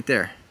trail's right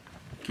there.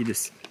 You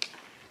just,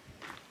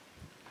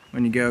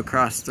 when you go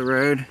across the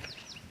road,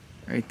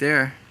 right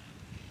there,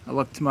 I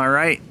look to my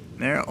right,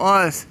 there it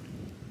was.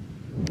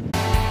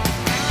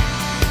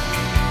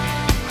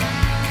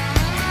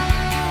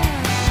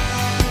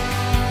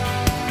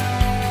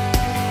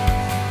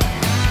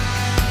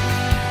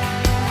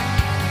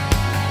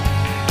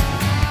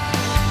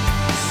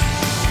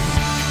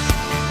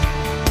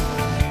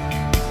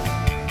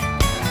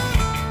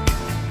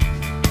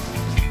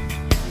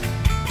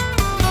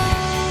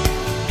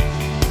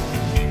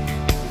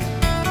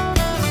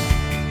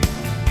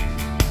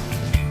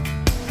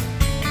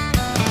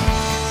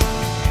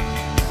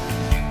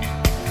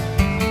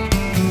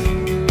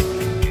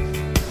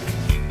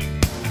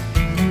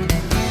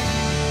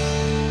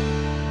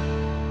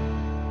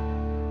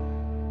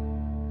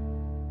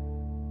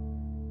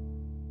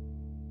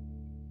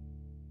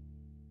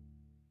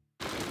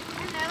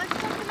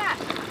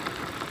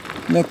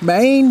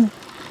 McBain,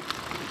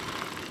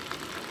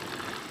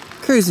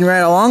 cruising right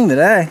along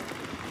today.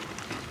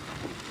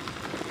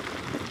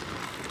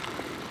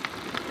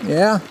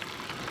 Yeah,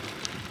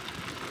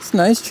 it's a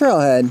nice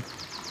trailhead.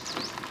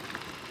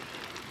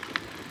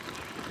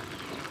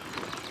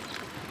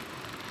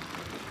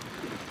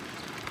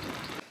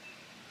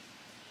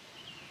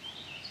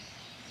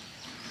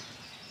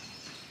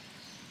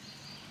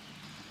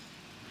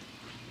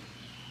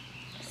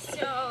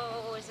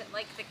 So, is it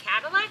like the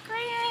Cadillac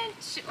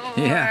Ranch? Or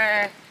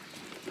Yeah.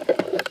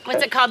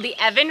 What's it called? The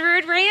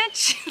Evinrude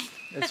Ranch?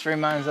 This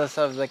reminds us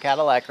of the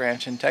Cadillac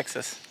Ranch in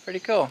Texas. Pretty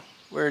cool.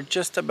 We're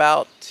just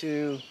about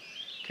to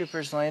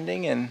Cooper's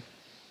Landing, and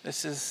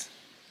this is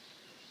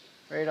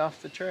right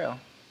off the trail.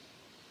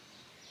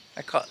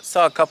 I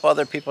saw a couple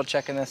other people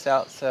checking this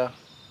out, so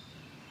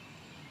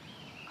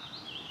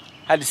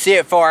had to see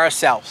it for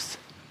ourselves.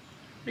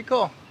 Pretty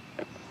cool.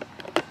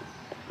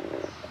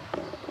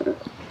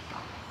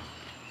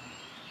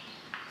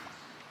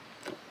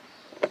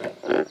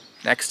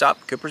 Next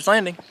stop, Cooper's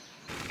Landing.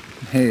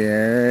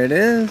 Here it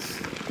is.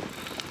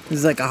 This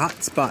is like a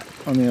hot spot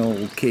on the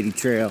old Katy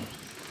Trail.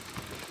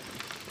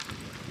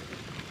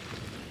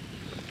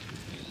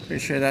 Pretty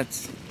sure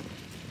that's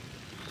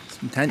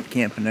some tent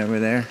camping over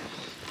there.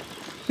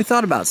 We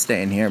thought about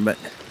staying here, but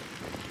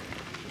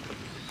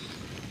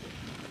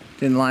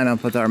didn't line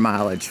up with our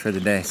mileage for the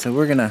day. So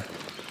we're gonna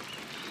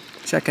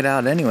check it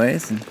out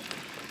anyways and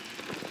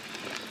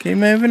keep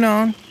moving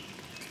on.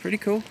 It's pretty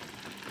cool.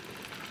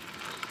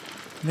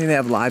 I think they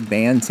have live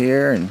bands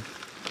here and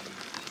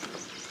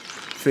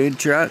food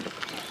truck.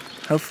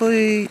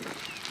 Hopefully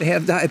they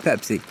have Diet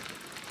Pepsi.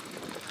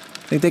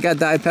 Think they got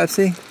Diet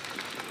Pepsi?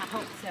 I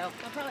hope so. They'll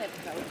probably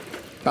have Coke.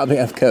 Probably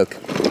have Coke.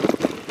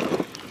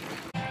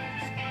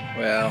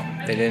 Well,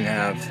 they didn't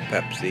have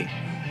Pepsi,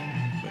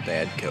 but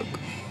they had Coke.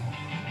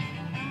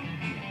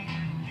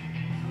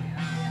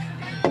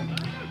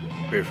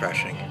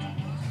 Refreshing.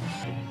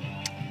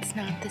 It's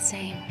not the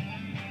same,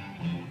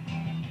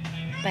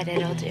 but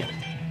it'll do.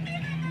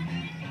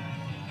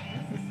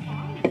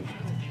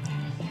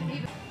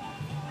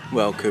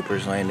 Well,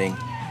 Cooper's Landing,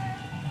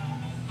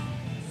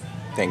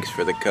 thanks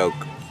for the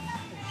Coke.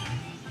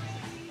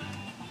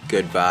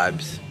 Good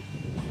vibes.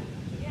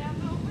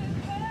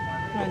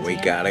 But we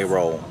gotta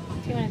roll.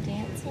 Do you want to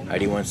dance?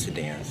 Heidi wants to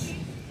dance.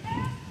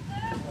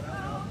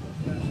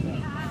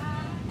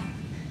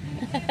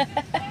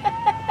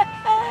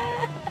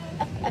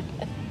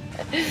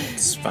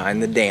 Let's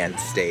find the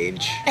dance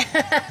stage.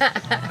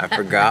 I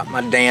forgot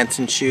my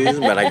dancing shoes,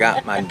 but I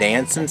got my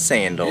dancing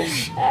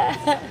sandals.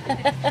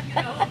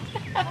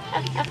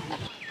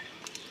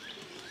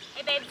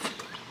 Hey, babes.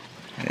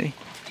 Hey.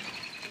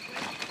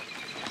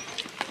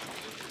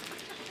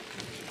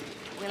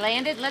 We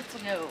landed, let's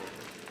go.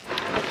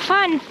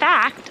 Fun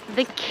fact,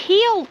 the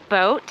keel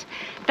boat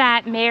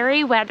that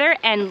Meriwether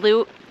and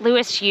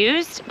Lewis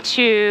used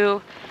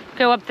to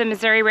go up the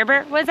Missouri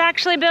River was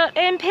actually built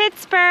in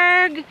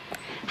Pittsburgh.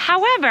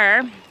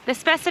 However, the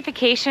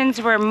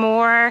specifications were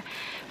more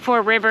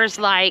for rivers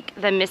like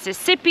the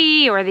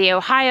Mississippi or the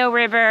Ohio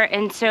River,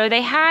 and so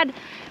they had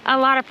a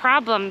lot of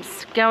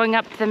problems going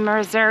up the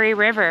Missouri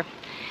River.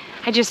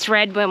 I just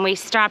read when we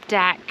stopped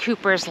at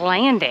Cooper's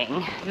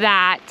Landing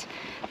that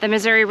the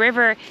Missouri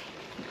River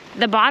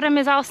the bottom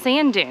is all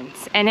sand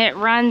dunes and it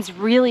runs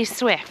really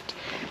swift.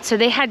 So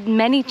they had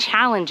many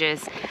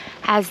challenges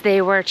as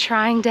they were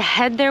trying to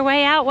head their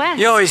way out west.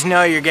 You always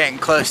know you're getting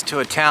close to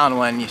a town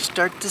when you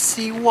start to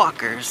see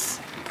walkers.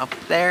 Up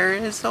there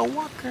is a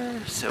walker,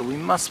 so we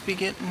must be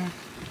getting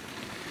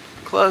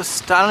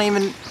close. I don't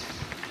even,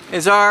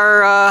 is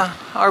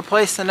our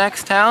place the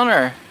next town,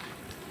 or?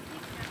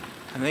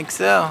 I think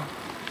so.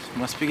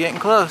 Must be getting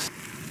close.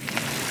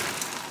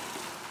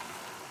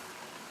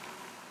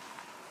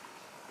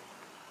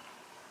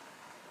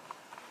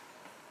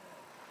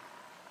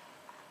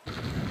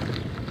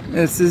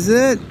 This is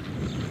it,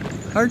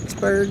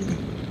 Hartsburg.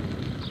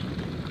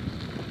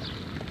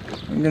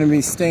 I'm gonna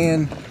be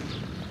staying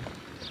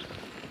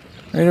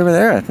right over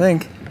there, I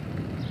think,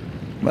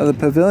 by the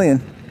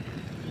pavilion.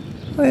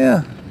 Oh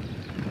yeah,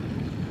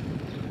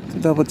 to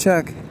double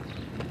check.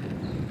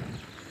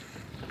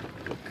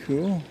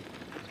 Cool.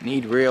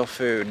 Need real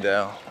food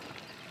though.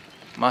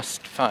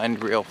 Must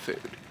find real food.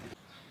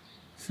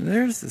 So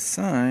there's the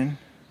sign.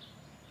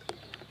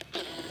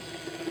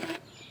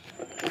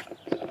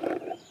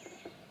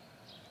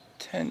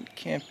 Tent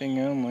camping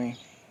only.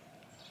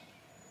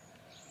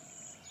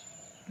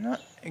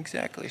 Not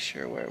exactly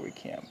sure where we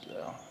camp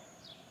though.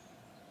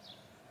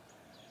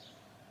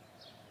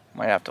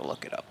 Might have to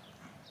look it up.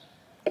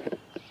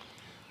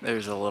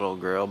 There's a little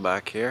grill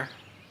back here.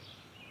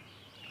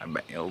 I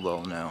bet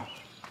you'll know.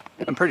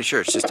 I'm pretty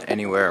sure it's just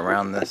anywhere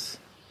around this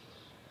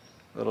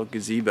little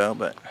gazebo,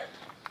 but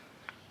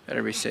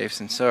better be safe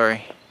than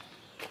sorry.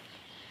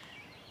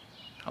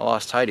 I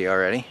lost Heidi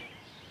already.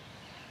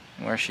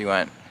 Where she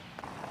went.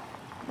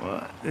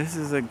 What? This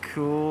is a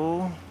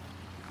cool,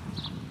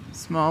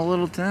 small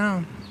little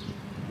town.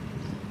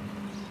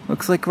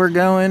 Looks like we're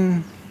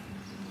going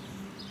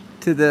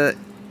to the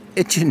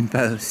Itchin'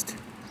 Post.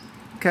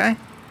 Okay?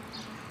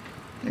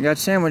 I got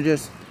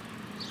sandwiches.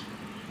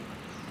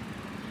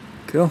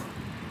 Cool.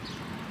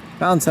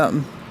 Found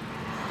something.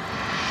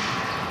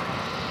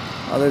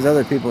 Oh, there's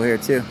other people here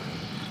too.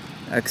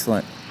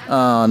 Excellent.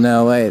 Oh,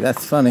 no way.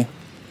 That's funny.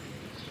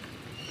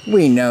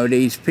 We know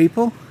these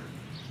people.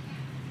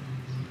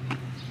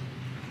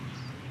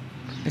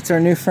 It's our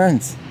new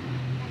friends.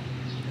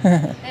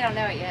 They don't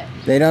know it yet.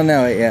 They don't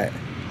know it yet.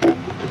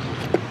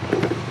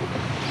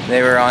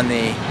 They were on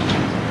the...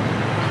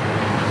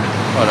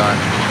 Hold on.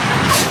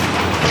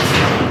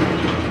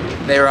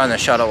 They were on the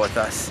shuttle with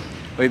us.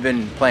 We've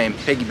been playing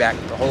piggyback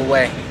the whole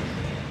way.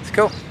 It's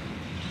cool.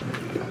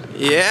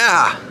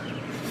 Yeah.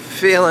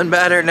 Feeling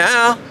better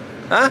now.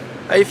 Huh?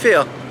 How you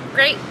feel?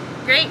 Great,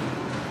 great.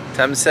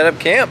 Time to set up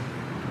camp.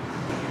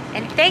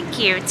 And thank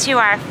you to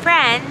our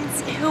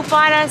friends who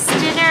bought us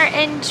dinner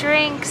and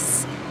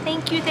drinks.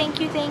 Thank you, thank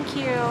you, thank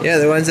you. Yeah,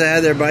 the ones that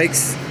had their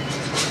bikes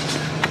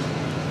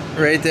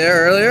right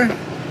there earlier.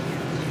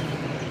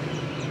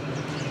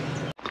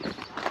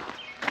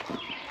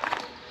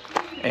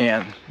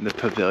 And the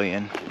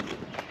pavilion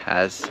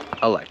has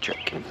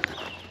electric.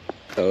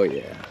 Oh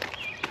yeah.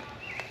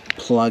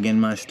 Plugging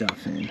my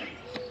stuff in.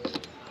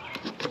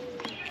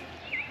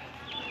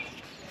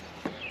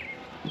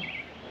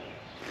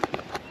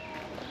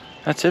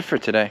 That's it for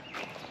today.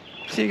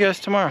 See you guys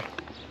tomorrow.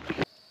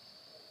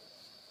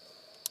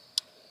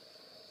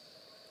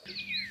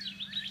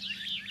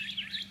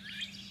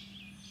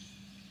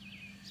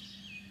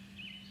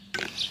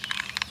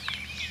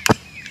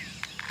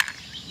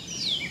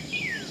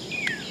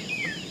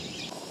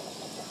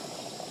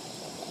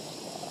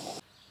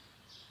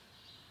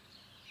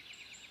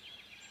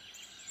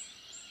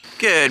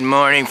 Good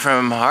morning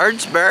from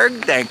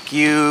Hartsburg. Thank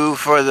you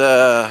for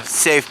the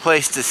safe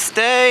place to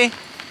stay.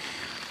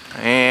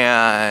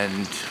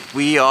 And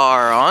we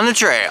are on the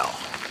trail.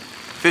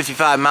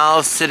 55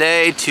 miles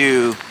today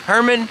to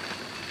Hermann.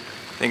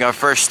 I think our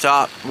first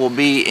stop will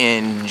be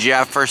in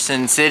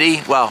Jefferson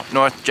City. Well,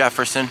 North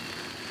Jefferson.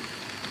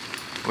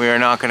 We are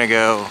not gonna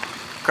go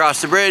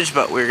across the bridge,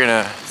 but we're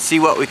gonna see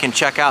what we can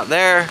check out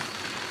there.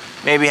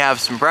 Maybe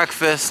have some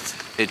breakfast.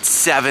 It's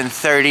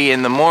 7:30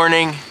 in the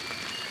morning.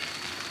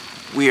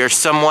 We are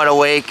somewhat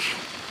awake.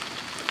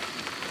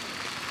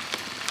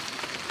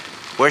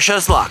 Wish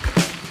us luck.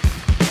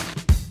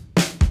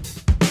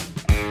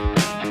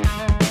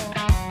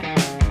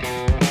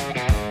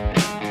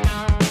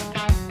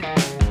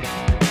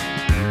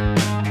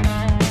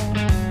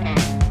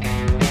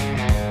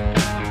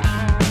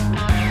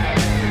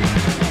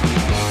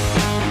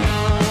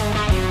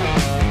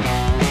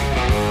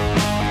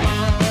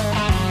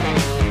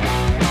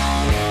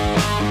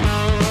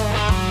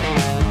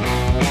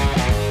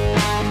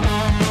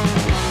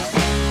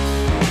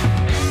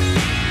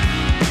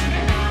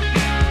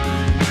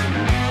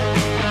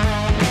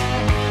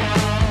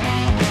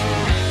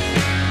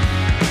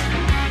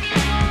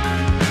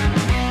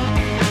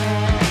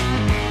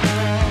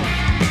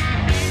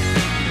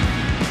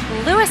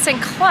 And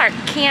Clark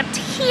camped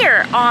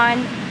here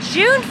on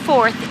June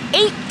 4th,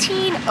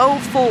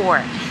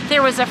 1804.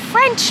 There was a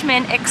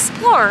Frenchman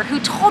explorer who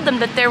told them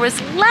that there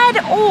was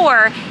lead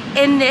ore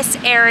in this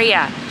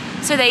area.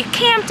 So they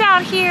camped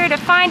out here to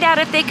find out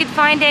if they could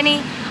find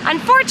any.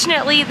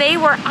 Unfortunately, they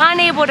were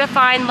unable to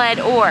find lead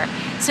ore,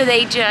 so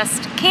they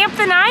just camped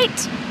the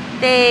night.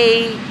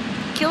 They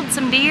killed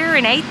some deer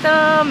and ate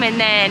them, and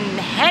then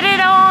headed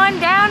on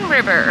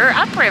downriver, or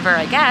upriver,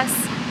 I guess.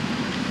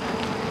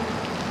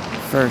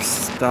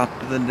 First stop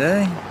of the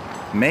day,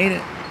 made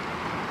it.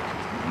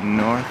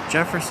 North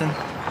Jefferson.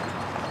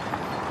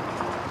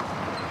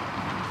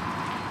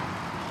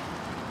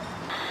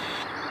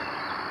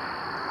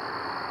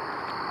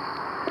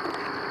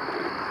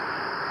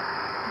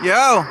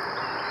 Yo!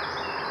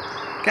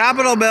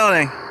 Capitol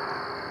building.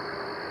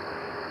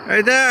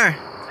 Right there.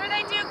 That's where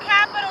they do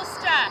Capitol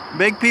stuff.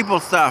 Big people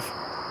stuff.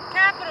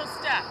 Capitol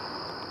stuff.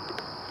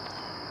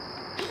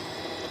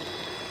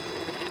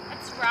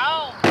 Let's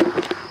roll.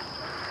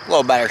 A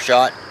little better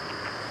shot.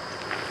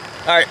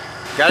 Alright,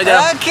 gotta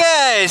go.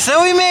 Okay,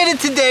 so we made it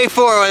to day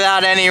 4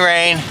 without any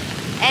rain.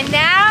 And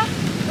now,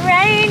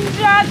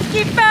 raindrops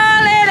keep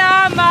falling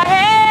on my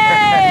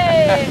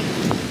head.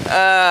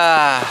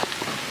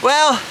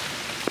 Well,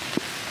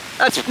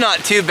 that's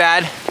not too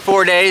bad.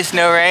 4 days,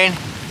 no rain.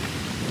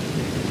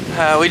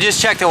 We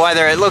just checked the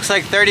weather. It looks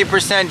like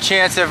 30%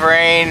 chance of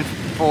rain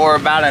for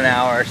about an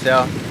hour or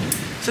so.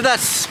 So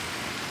that's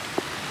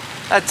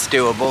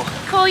doable.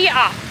 Cool you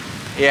off.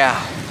 Yeah.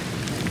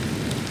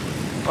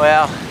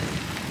 Well,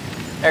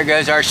 there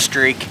goes our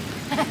streak.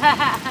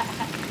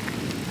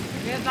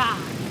 Goodbye.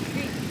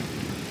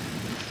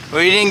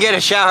 We didn't get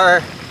a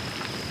shower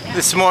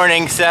this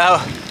morning,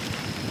 so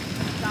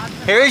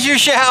here's your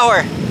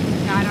shower.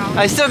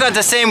 I still got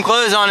the same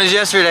clothes on as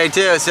yesterday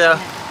too, so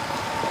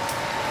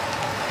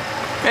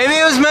maybe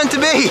it was meant to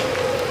be.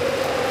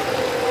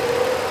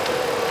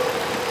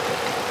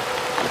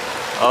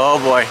 Oh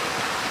boy.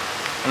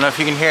 I don't know if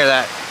you can hear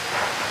that.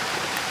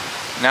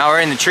 Now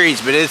we're in the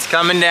trees, but it's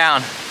coming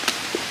down.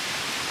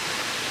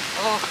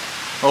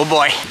 Oh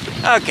boy.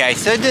 Okay,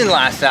 so it didn't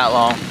last that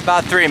long.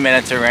 About 3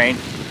 minutes of rain.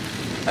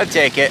 I'll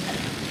take it.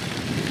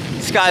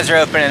 Skies are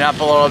opening up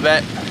a little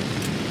bit.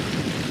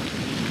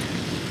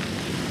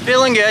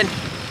 Feeling good.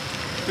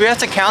 Do we have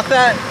to count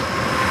that?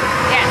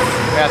 Yes.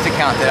 We have to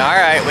count it. All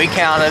right, we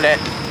counted it.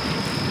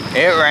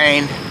 It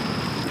rained.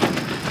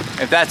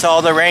 If that's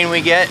all the rain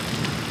we get,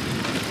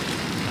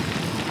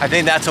 I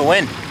think that's a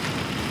win.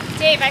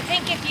 Dave, I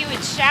think if you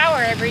would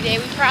shower every day,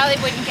 we probably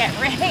wouldn't get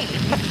rain.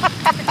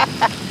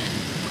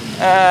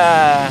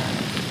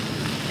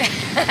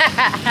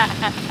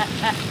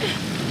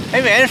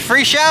 Hey man,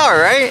 free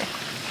shower, right?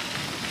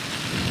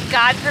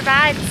 God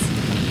provides.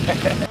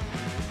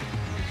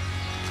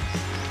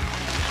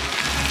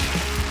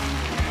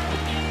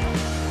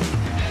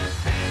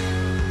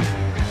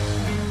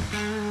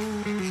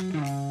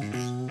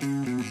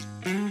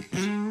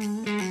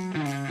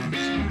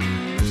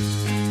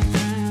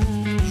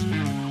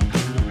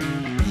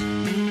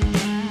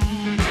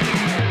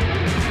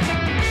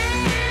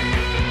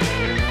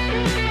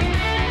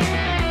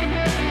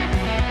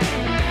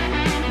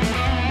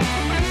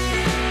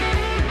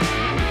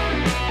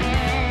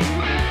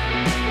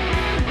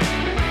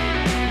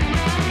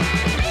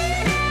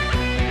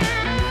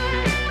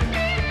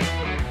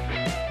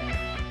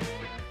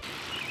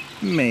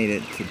 Made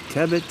it to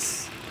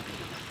Tebbets.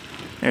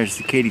 There's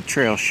the KATY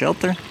Trail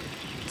Shelter.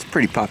 It's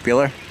pretty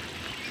popular.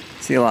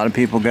 See a lot of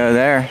people go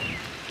there.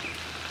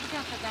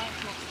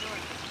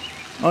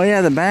 Oh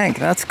yeah, the bank.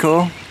 That's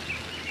cool.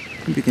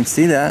 Hope you can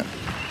see that.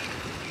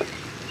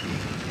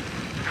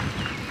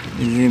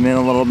 Zoom in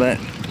a little bit.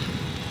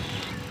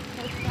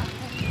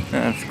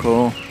 That's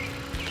cool.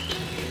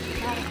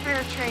 A lot of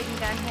fair trading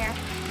done here.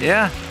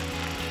 Yeah.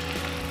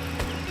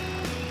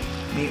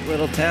 Neat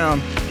little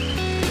town.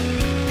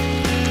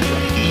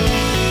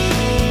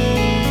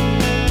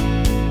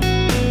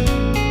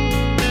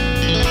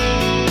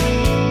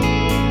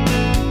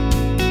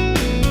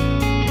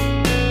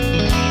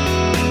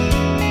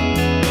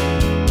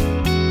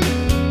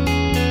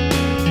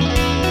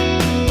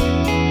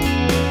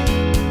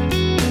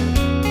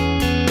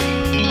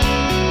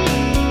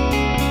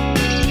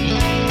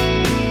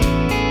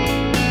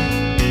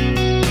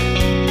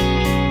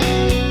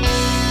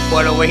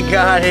 What do we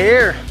got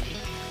here?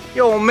 The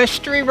old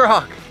mystery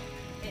rock.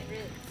 It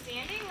really,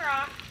 standing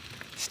rock.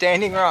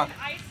 Standing rock. An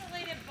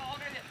isolated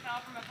boulder that fell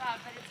from above,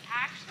 but it's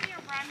actually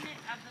a remnant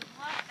of the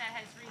bluff that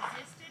has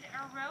resisted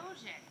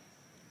erosion.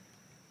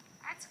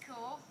 That's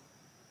cool.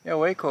 Yeah,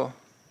 way cool.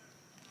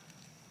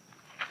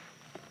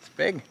 It's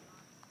big.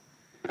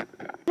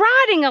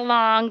 Riding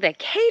along the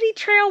KATY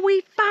Trail,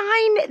 we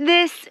find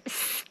this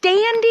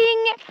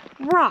standing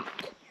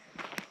rock.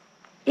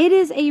 It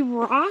is a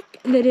rock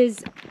that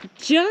is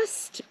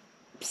just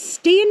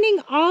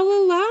standing all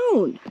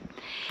alone.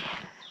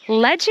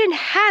 Legend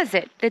has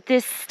it that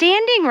this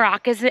standing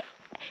rock is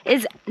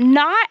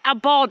not a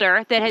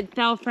boulder that had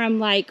fell from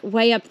like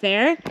way up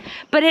there,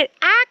 but it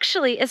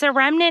actually is a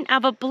remnant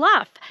of a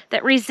bluff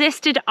that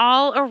resisted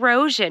all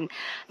erosion.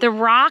 The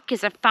rock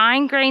is a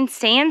fine-grained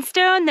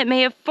sandstone that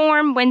may have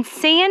formed when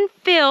sand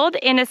filled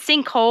in a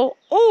sinkhole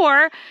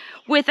or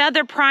with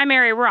other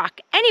primary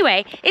rock.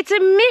 Anyway, it's a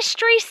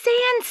mystery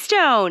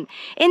sandstone.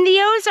 In the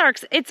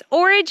Ozarks, its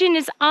origin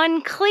is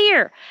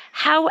unclear.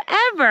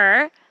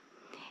 However,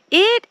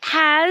 it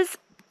has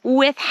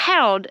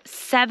withheld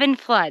 7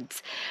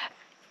 floods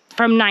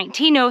from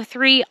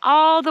 1903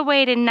 all the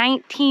way to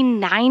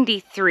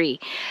 1993.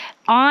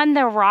 On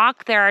the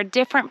rock, there are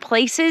different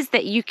places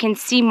that you can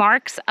see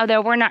marks,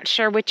 although we're not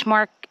sure which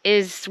mark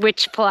is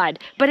which flood.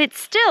 But it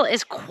still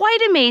is quite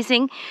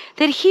amazing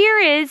that here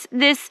is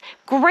this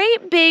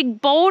great big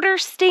boulder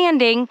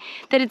standing,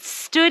 that it's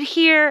stood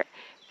here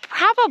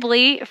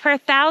probably for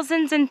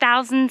thousands and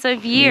thousands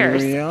of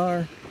years. Here we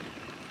are.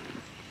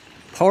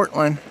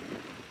 Portland.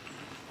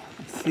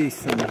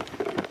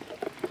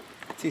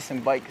 See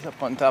some bikes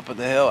up on top of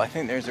the hill. I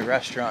think there's a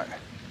restaurant.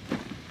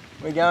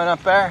 We going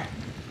up there?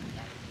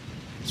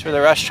 That's where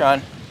the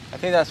restaurant. I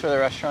think that's where the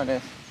restaurant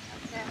is.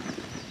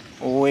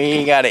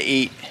 We gotta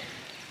eat.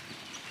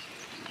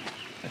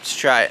 Let's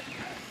try it.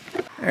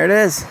 There it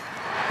is.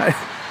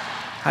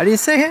 How do you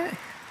say it?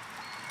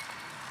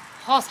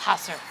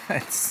 Holzhauser.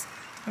 That's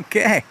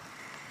okay.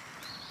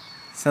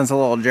 Sounds a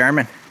little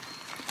German.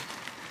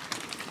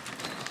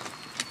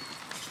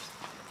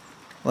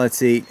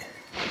 Let's eat.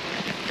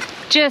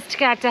 Just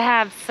got to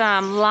have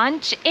some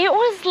lunch. It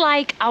was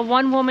like a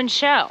one-woman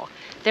show.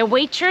 The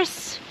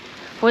waitress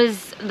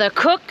was the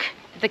cook,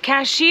 the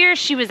cashier.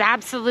 She was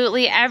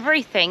absolutely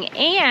everything.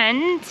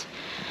 And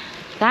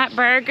that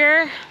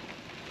burger,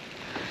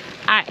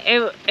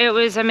 it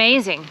was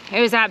amazing.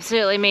 It was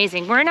absolutely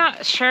amazing. We're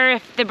not sure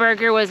if the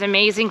burger was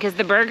amazing because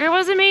the burger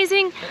was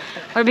amazing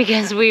or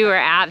because we were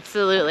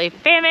absolutely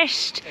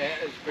famished. Yeah,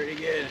 it was pretty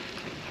good.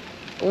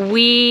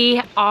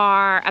 We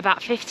are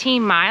about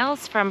 15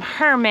 miles from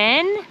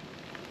Hermann,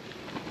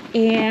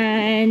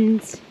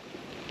 and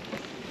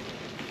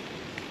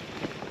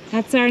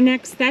that's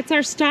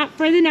our stop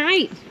for the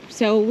night.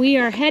 So we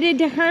are headed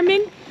to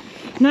Hermann.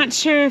 Not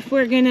sure if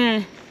we're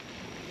gonna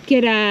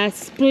get a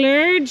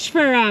splurge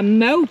for a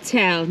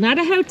motel, not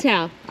a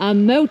hotel, a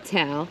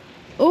motel,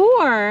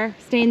 or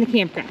stay in the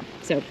campground.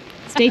 So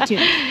stay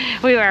tuned.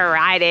 We were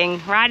riding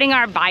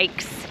our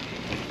bikes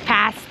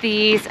past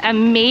these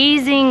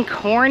amazing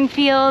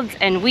cornfields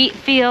and wheat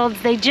fields.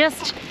 They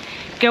just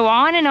go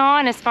on and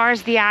on as far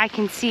as the eye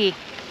can see.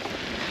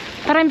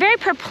 But I'm very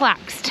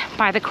perplexed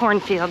by the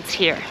cornfields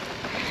here.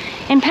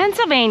 In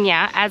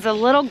Pennsylvania, as a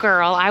little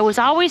girl, I was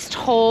always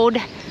told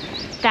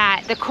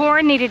that the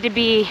corn needed to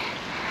be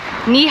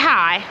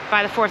knee-high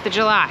by the 4th of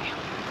July.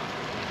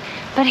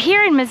 But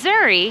here in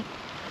Missouri,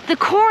 the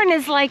corn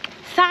is like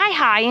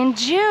thigh-high in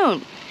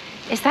June.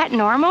 Is that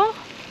normal?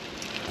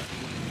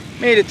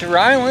 Made it to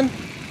Ryland.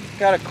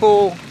 Got a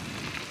cool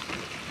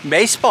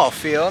baseball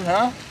field,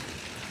 huh?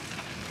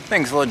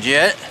 Thing's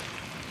legit.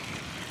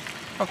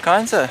 All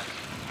kinds of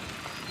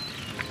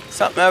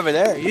something over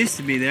there. It used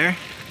to be there.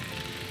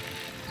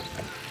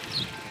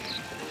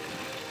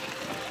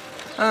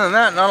 Other than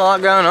that, not a lot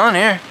going on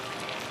here.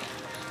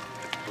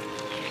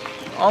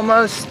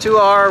 Almost to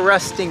our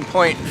resting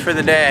point for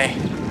the day.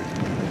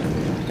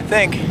 I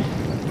think.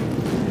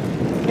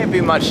 Can't be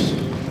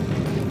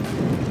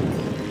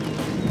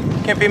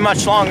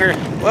much longer.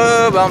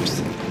 Whoa, bumps.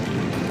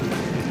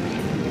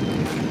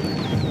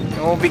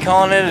 And we'll be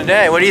calling it a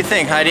day. What do you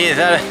think, Heidi? Is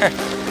that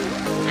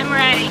I'm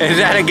ready. Is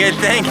that a good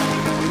thing?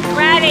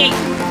 Ready.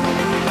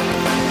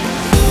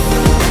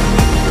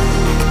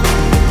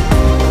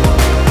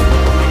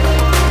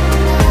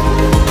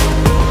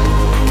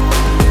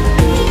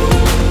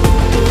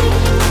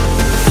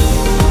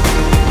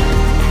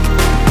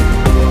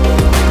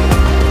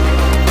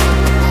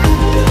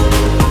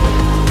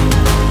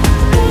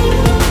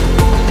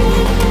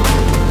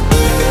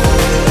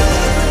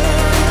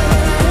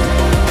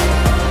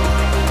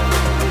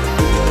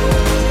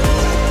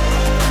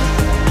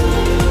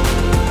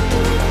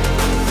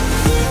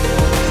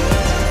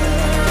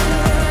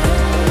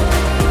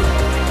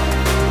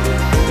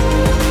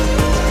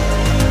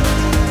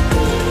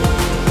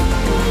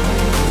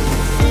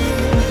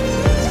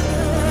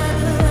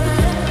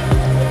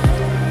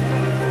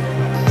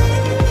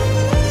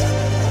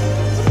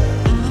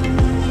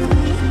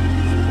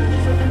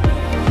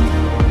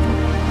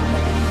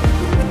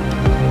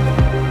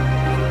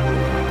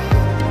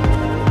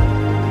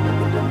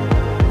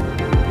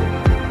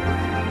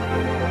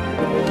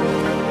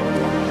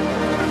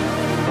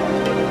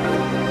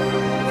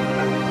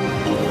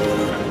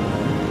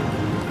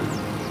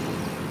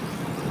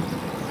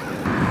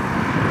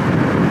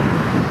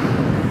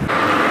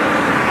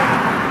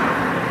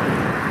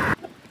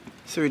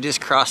 So we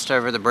just crossed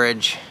over the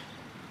bridge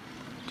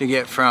to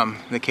get from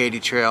the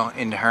KATY Trail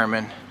into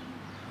Hermann.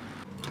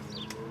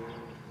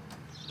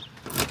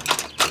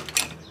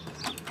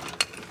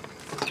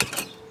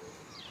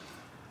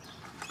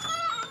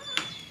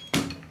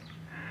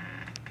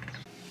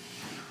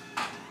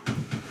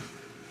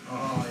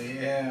 Oh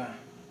yeah.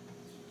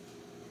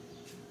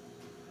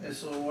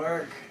 This will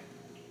work.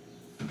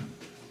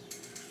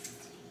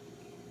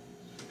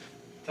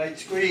 Tight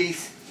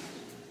squeeze.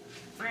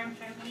 Room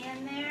for me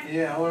in there?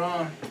 Yeah, hold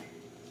on.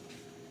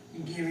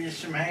 Give you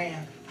some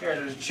hand. Here,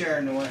 there's a chair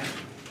in the way.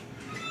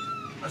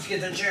 Let's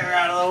get the chair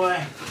out of the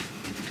way.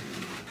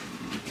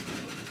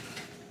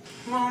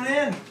 Come on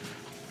in.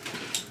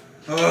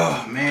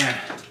 Oh, man.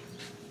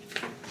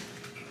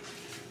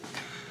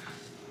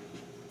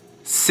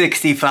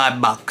 65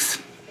 bucks.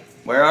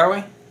 Where are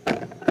we?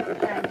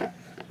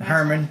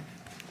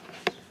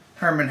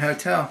 Hermann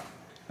Hotel.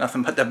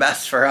 Nothing but the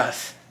best for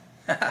us.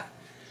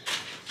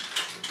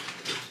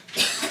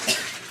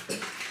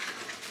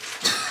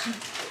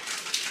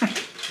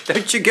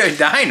 Don't you go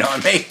dying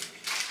on me.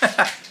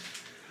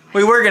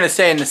 We were gonna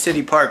stay in the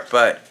city park,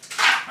 but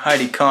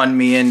Heidi conned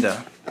me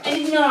into. I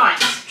did not.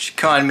 She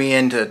conned me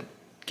into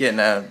getting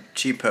a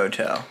cheap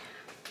hotel.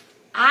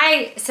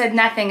 I said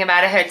nothing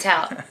about a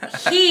hotel.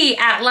 He,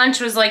 at lunch,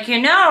 was like, you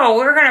know,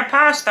 we're going to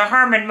pass the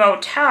Hermann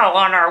Motel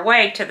on our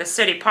way to the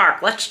city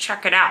park. Let's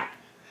check it out.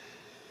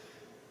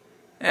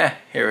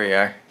 Here we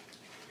are.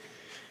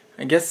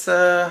 I guess,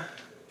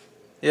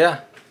 yeah.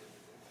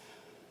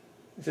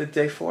 Is it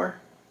day 4?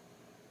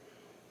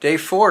 Day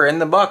 4 in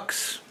the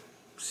books.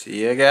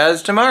 See you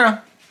guys tomorrow.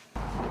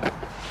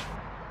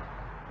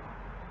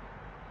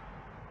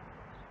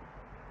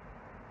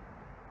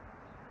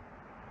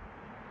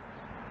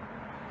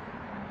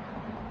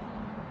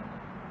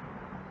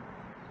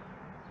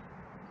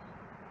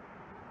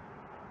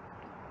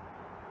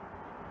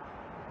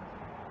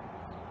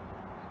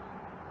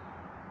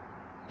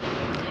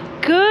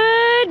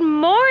 Good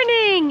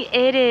morning.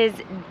 It is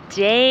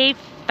day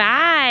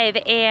 5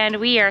 and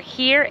we are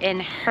here in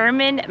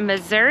Hermann,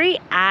 Missouri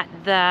at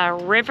the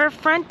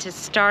riverfront to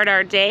start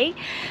our day.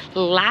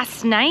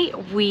 Last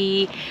night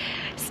we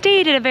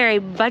stayed at a very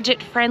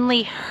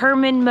budget-friendly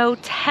Hermann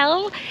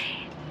Motel.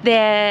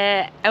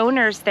 The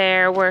owners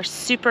there were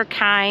super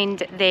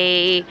kind.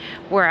 They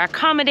were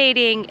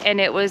accommodating and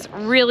it was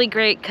really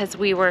great because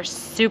we were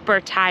super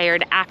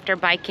tired after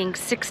biking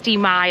 60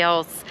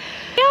 miles.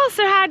 We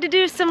also had to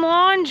do some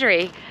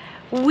laundry.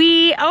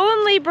 We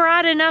only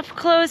brought enough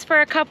clothes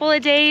for a couple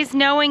of days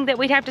knowing that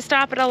we'd have to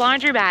stop at a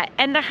laundromat,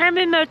 and the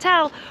Hermann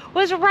Motel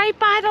was right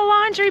by the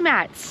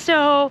laundromat.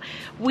 So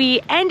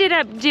we ended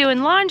up doing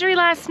laundry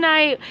last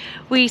night.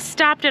 We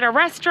stopped at a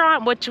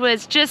restaurant, which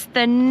was just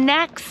the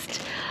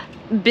next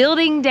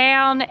building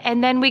down,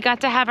 and then we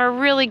got to have a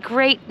really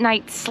great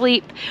night's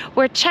sleep.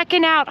 We're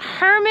checking out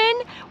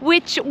Hermann,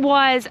 which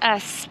was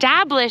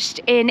established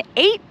in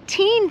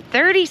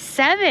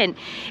 1837.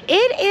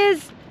 It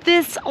is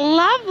this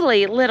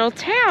lovely little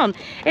town.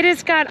 It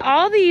has got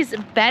all these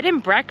bed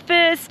and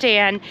breakfast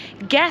and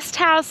guest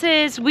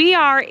houses. We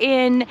are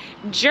in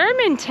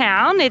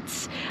Germantown.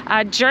 It's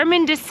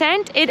German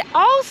descent. It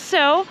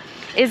also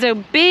is a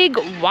big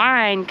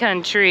wine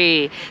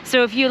country.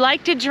 So if you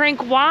like to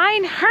drink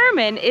wine,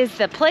 Hermann is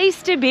the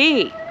place to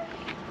be.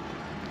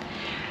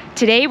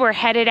 Today we're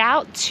headed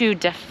out to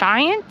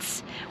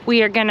Defiance.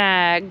 We are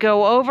gonna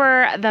go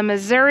over the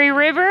Missouri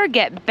River,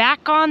 get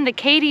back on the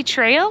KATY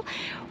Trail.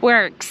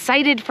 We're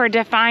excited for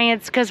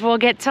Defiance because we'll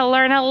get to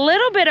learn a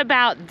little bit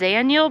about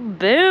Daniel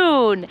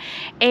Boone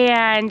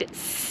and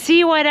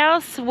see what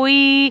else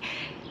we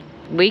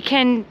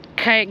can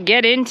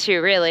get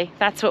into, really.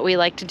 That's what we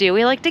like to do.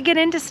 We like to get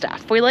into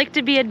stuff. We like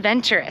to be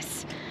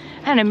adventurous.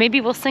 I don't know, maybe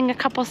we'll sing a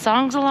couple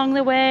songs along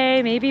the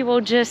way. Maybe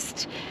we'll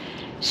just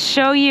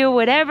show you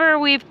whatever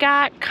we've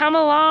got. Come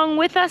along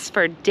with us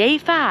for day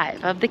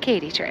 5 of the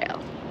KATY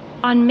Trail.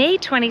 On May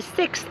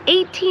 26,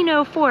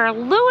 1804,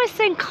 Lewis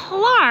and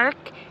Clark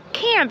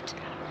camped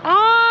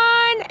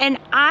on an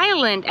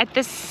island at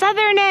the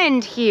southern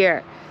end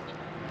here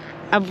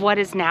of what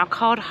is now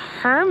called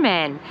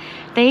Hermann.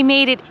 They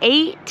made it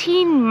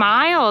 18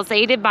 miles,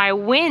 aided by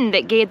wind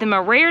that gave them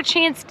a rare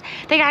chance.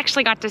 They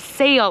actually got to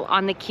sail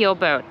on the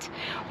keelboat.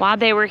 While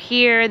they were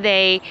here,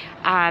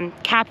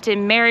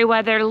 Captain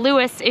Meriwether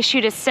Lewis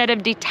issued a set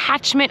of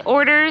detachment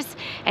orders,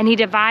 and he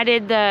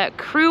divided the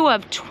crew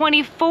of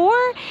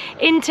 24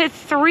 into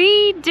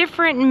 3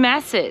 different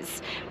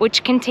messes,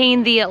 which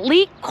contained the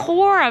elite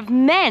corps of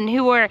men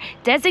who were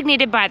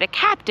designated by the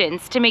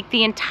captains to make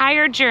the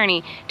entire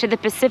journey to the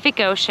Pacific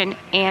Ocean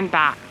and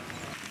back.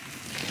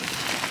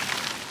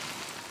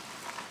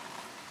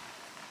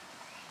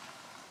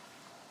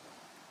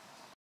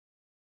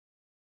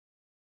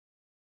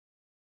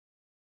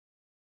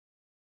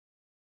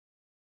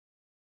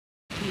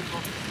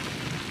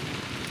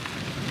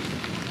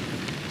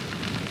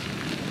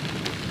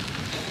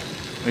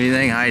 What do you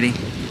think, Heidi?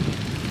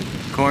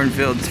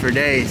 Cornfields for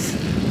days.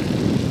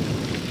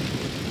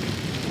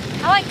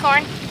 I like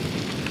corn.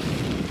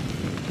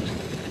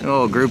 A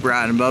little group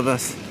riding above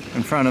us,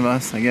 in front of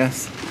us, I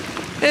guess.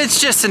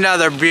 It's just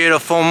another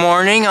beautiful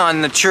morning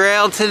on the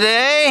trail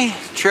today.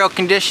 Trail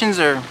conditions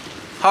are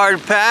hard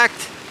packed,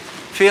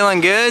 feeling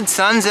good,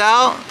 sun's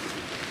out.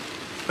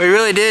 We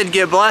really did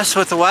get blessed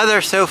with the weather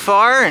so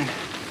far. And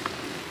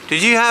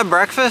did you have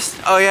breakfast?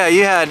 Oh yeah,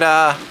 you had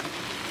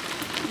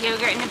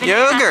Yogurt and a banana.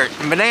 yogurt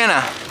and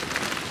banana.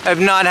 have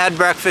not had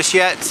breakfast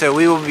yet, so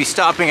we will be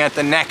stopping at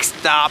the next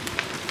stop.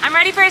 I'm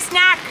ready for a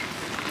snack.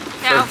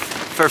 No.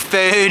 For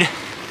food.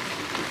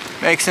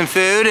 Make some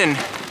food and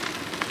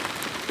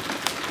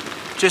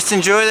just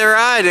enjoy the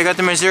ride. They got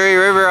the Missouri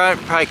River. I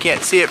probably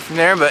can't see it from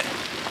there, but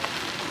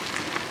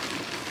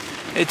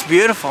it's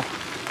beautiful.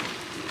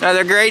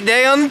 Another great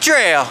day on the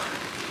trail.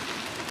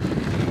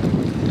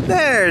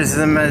 There's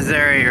the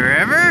Missouri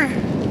River.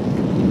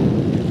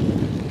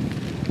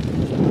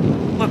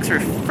 Looks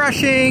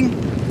refreshing.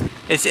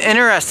 It's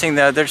interesting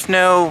though, there's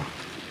no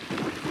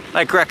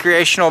like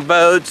recreational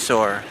boats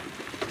or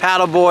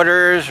paddle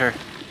boarders or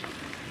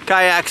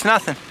kayaks,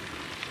 nothing.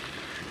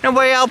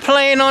 Nobody out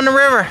playing on the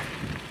river.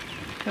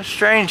 That's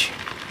strange.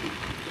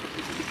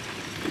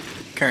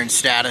 Current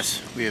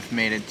status, we have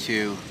made it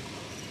to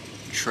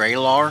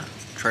Trailer.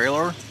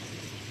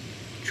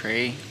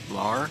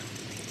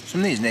 Some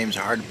of these names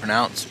are hard to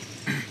pronounce.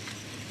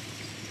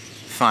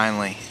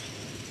 Finally,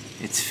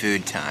 it's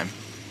food time.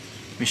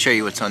 Let me show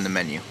you what's on the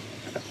menu.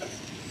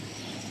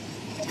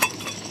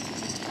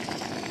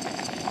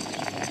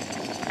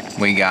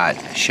 We got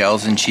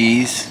shells and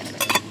cheese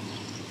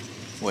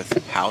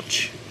with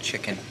pouch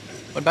chicken.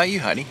 What about you,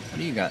 Heidi? What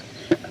do you got?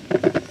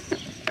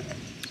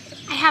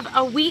 I have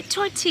a wheat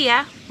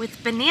tortilla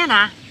with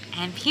banana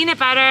and peanut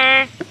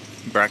butter.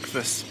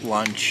 Breakfast,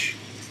 lunch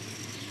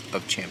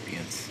of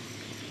champions.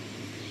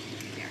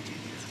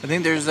 I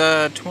think there's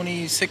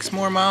 26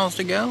 more miles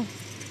to go.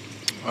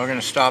 We're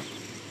gonna stop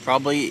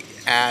probably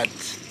at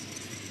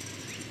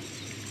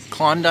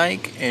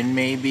Klondike and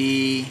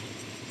maybe,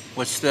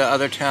 what's the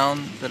other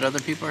town that other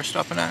people are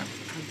stopping at?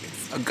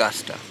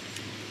 Augusta.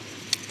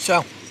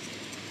 So,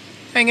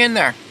 hang in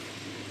there.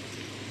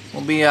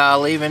 We'll be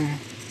leaving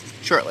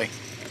shortly.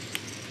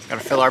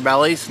 Gotta fill our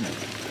bellies and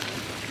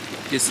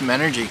get some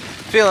energy.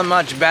 Feeling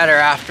much better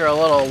after a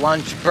little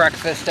lunch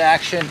breakfast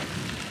action.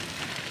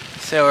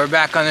 So we're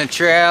back on the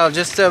trail,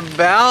 just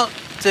about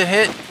to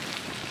hit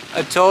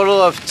a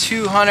total of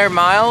 200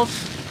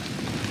 miles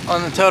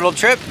on the total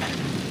trip.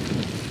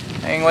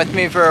 Hang with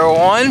me for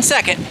 1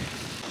 second.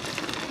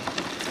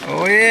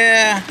 Oh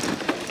yeah,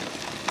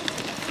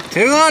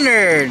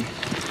 200.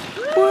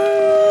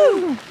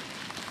 Woo!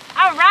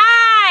 All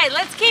right,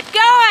 let's keep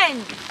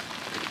going.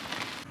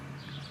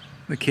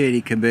 The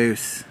KATY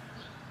caboose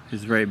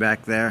is right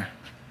back there.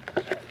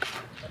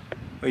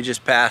 We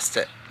just passed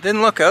it.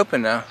 Didn't look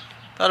open though.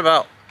 Thought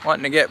about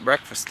wanting to get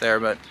breakfast there,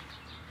 but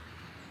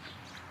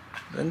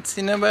didn't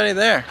see nobody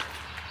there.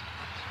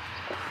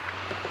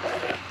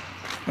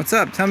 What's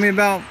up? Tell me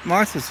about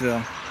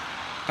Marthasville.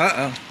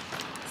 Uh-oh.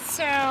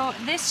 So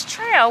this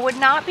trail would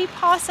not be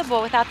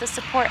possible without the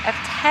support of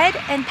Ted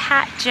and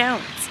Pat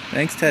Jones.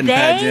 Thanks, Ted and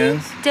Pat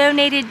Jones. They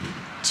donated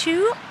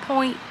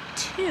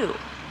 $2.2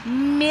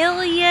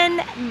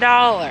 million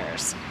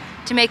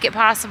to make it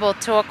possible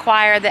to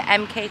acquire the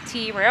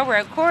MKT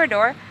Railroad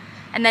corridor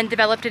and then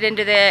developed it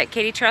into the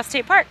KATY Trail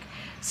State Park.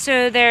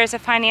 So there's a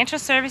financial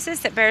services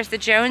that bears the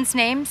Jones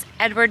names,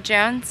 Edward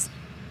Jones.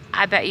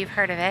 I bet you've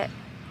heard of it,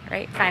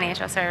 right?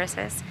 Financial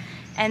services.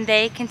 And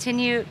they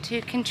continue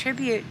to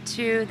contribute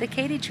to the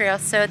KATY Trail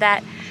so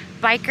that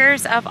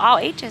bikers of all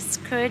ages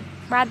could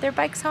ride their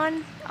bikes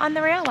on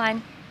the rail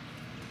line.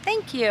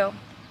 Thank you.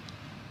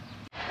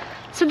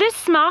 So this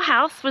small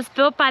house was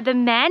built by the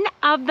men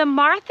of the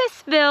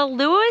Marthasville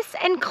Lewis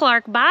and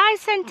Clark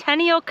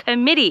Bicentennial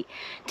Committee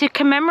to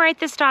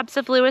commemorate the stops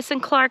of Lewis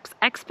and Clark's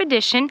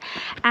expedition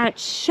at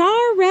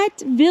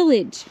Charette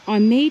Village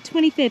on May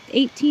 25th,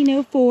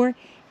 1804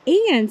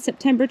 and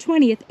September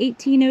 20th,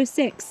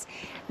 1806.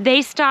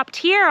 They stopped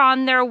here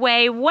on their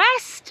way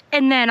west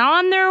and then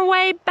on their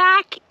way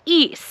back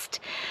east.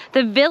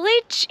 The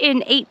village in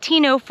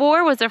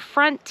 1804 was a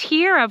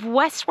frontier of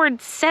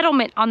westward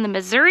settlement on the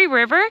Missouri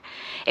River.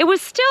 It was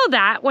still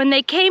that when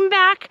they came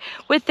back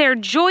with their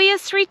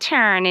joyous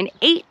return in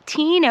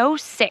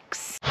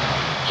 1806.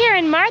 Here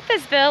in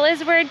Marthasville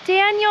is where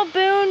Daniel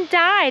Boone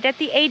died at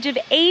the age of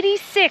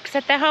 86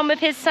 at the home of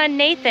his son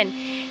Nathan.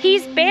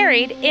 He's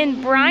buried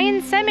in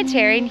Bryan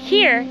Cemetery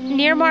here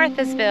near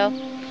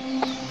Marthasville.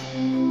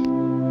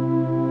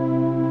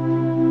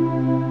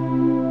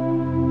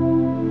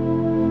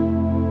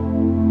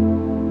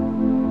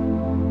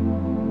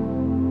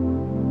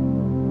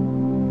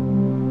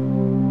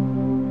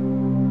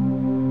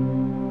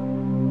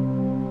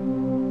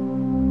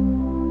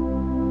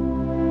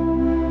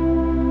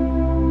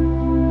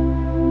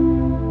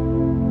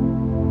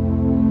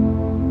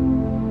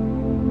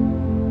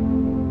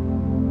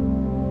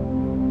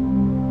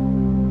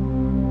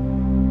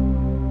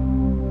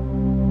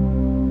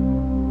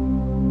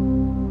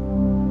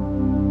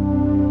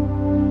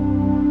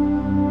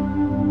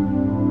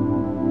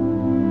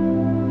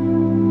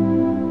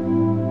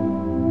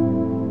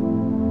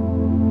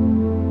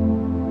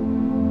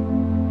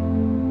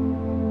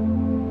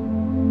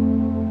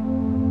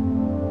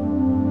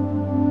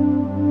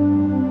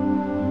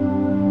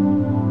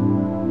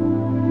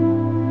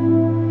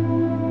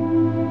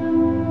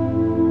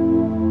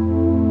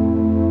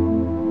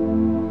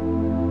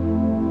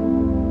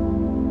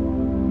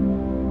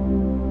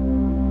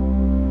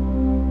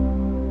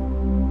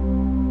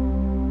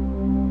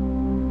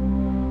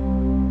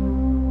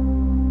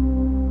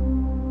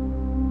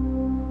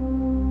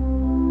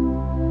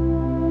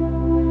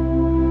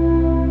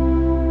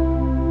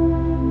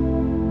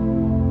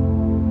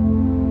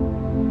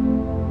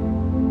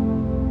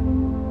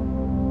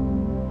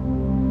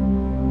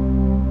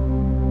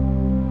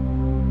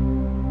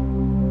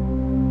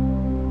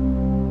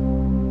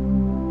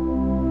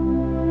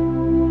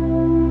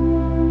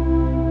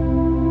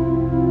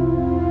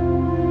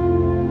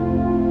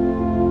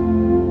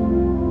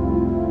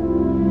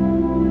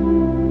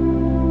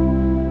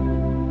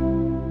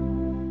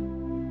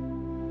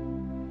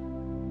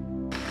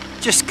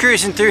 Just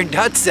cruising through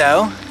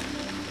Dutzo.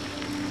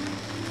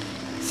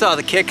 Saw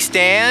the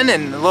kickstand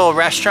and the little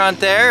restaurant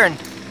there, and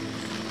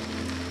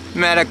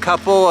met a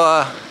couple,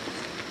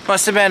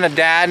 must have been a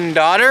dad and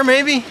daughter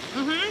maybe?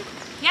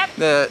 Mm-hmm,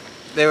 yep.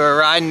 They were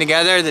riding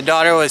together. The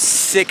daughter was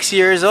 6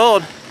 years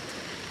old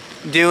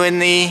doing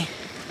the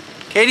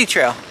KATY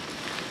Trail.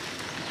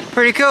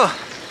 Pretty cool.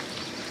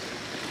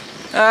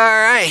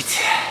 All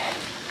right,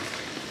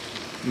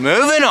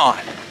 moving on.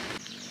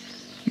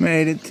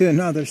 Made it to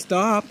another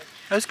stop.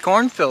 Those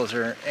cornfields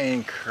are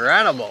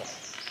incredible.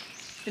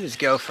 They just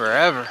go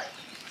forever.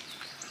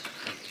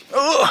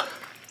 Oh,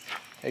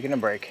 taking a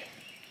break.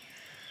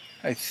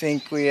 I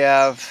think we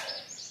have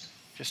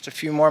just a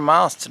few more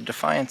miles to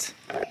Defiance.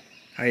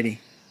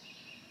 Heidi,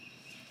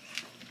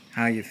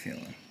 how you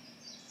feeling?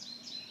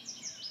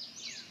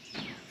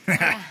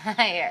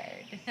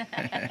 Tired.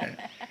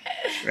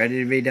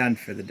 Ready to be done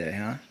for the day,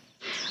 huh?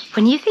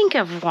 When you think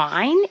of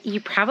wine,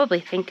 you probably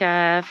think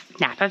of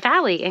Napa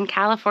Valley in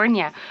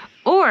California,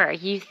 or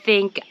you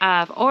think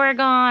of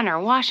Oregon or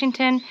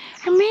Washington,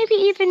 or maybe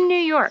even New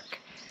York.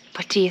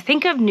 But do you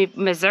think of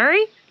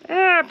Missouri?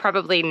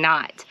 Probably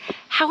not.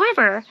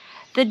 However,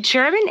 the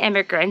German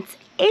immigrants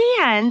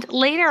and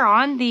later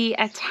on the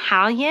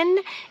Italian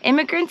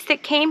immigrants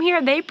that came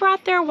here, they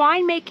brought their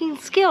winemaking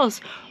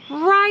skills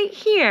right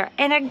here,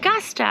 and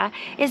Augusta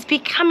is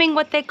becoming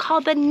what they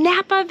call the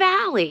Napa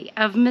Valley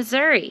of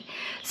Missouri.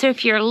 So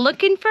if you're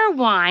looking for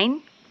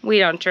wine, we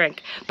don't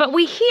drink, but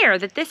we hear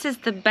that this is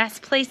the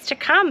best place to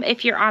come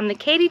if you're on the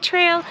KATY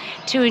Trail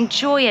to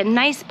enjoy a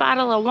nice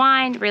bottle of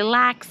wine,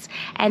 relax,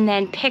 and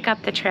then pick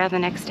up the trail the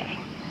next day.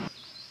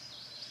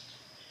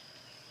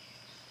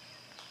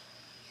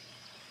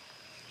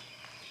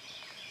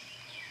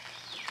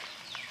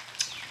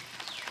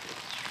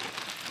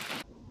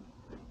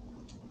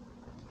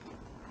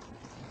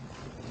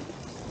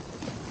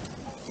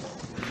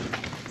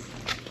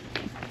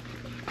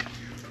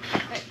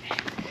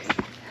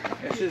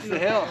 This is the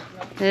hill.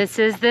 This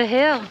is the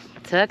hill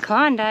to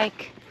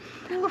Klondike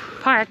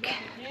Park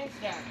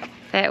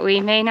that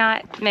we may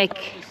not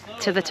make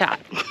to the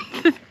top.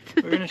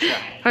 We're gonna try.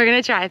 We're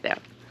gonna try it though.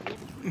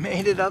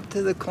 Made it up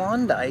to the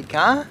Klondike,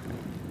 huh?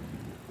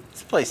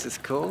 This place is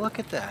cool. Look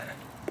at that.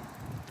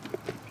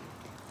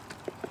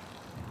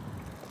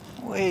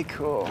 Way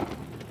cool.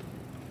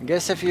 I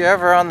guess if you're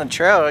ever on the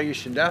trail, you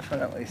should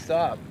definitely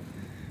stop.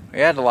 We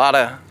had a lot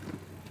of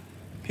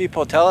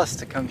people tell us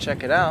to come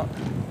check it out.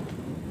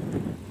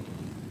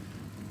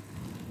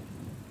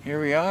 Here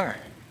we are.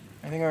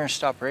 I think we're gonna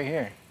stop right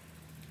here.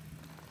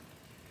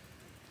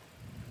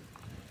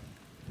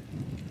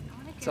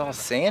 It's all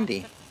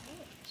sandy.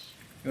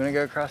 You wanna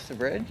go across the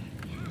bridge?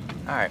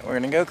 All right, we're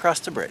gonna go across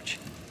the bridge.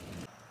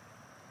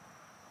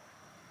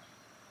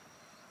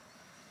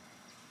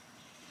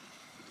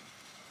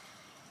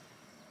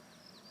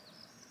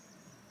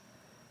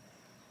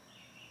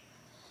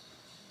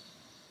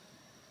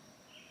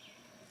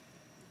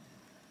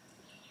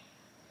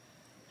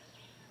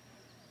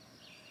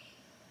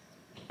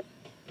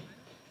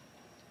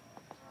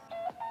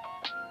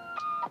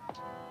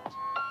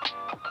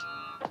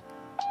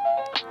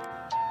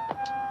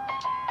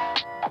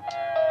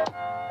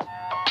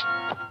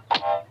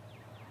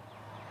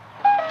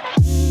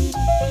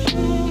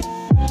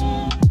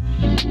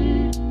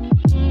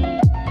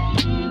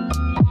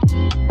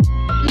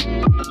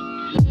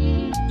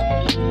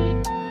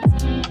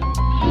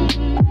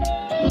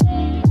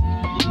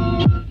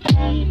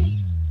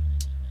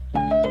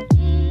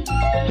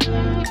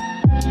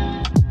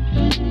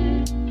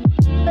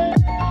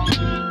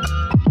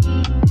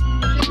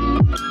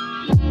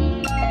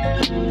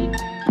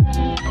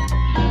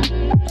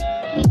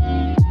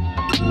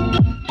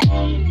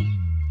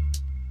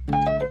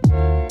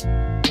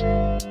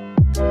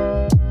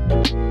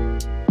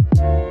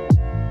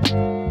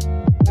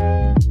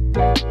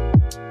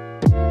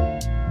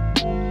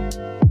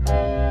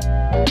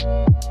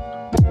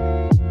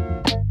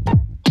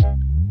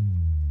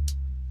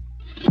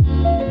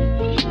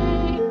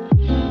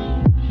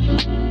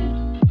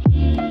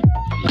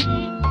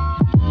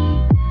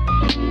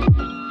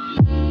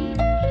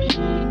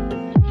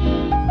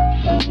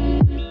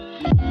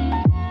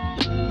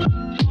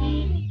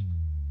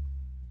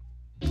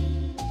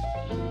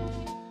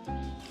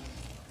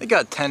 They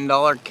got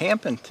 $10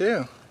 camping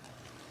too.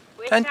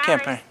 Tent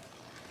camping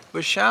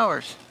with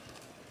showers.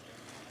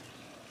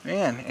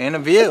 Man, and a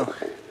view.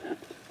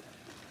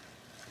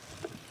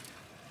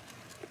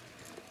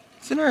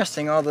 It's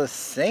interesting, all this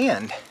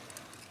sand.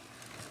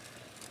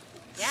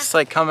 Yeah. It's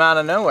like come out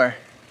of nowhere.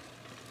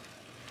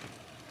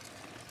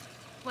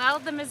 Well,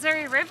 the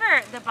Missouri River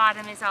at the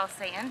bottom is all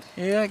sand.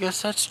 Yeah, I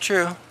guess that's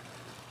true.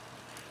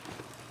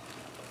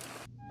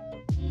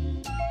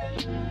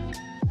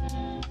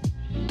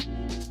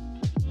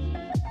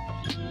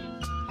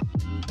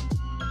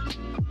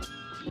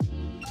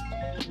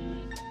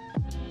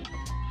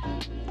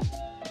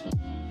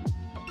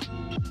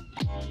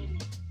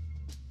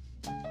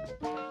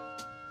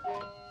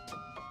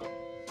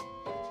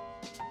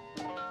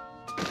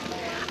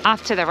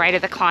 Off to the right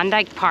of the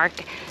Klondike Park,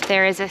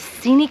 there is a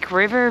scenic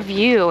river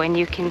view, and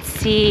you can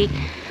see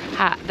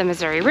the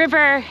Missouri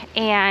River.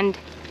 And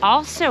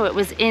also it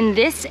was in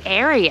this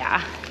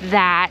area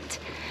that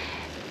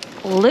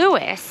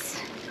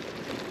Lewis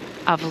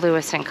of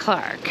Lewis and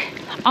Clark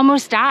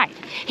almost died.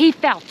 He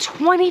fell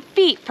 20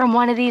 feet from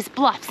one of these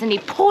bluffs, and he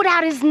pulled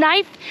out his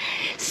knife,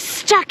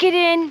 stuck it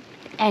in,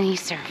 and he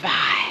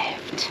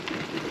survived.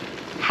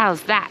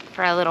 How's that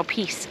for a little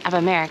piece of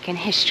American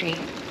history?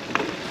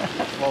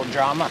 A little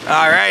drama.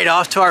 All right,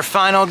 off to our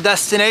final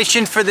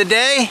destination for the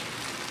day,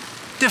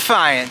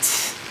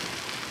 Defiance.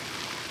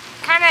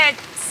 Kind of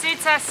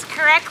suits us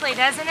correctly,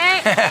 doesn't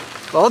it?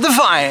 Well,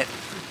 Defiant.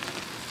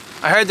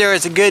 I heard there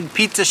was a good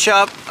pizza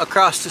shop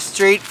across the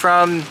street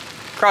from,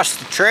 across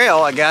the trail,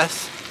 I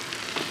guess,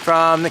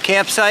 from the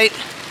campsite.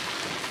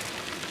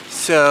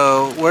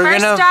 So we're gonna...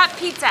 First stop,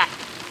 pizza.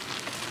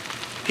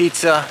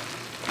 Pizza,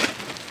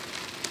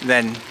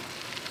 then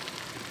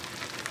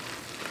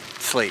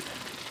sleep.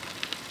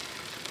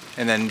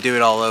 And then do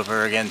it all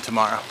over again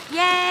tomorrow.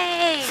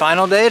 Yay!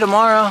 Final day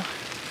tomorrow.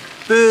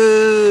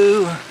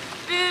 Boo!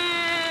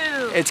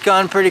 Boo! It's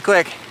gone pretty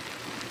quick.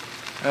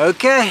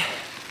 Okay.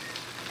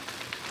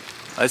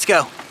 Let's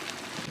go.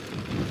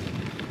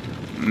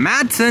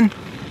 Madsen.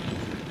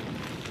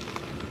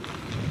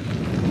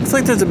 Looks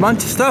like there's a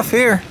bunch of stuff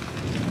here.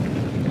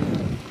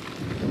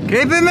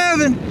 Keep it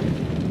moving.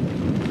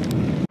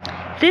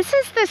 This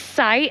is the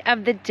site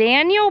of the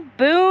Daniel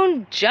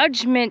Boone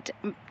Judgment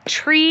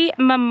Tree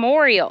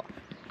Memorial.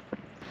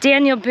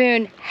 Daniel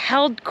Boone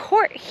held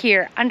court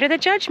here under the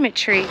Judgment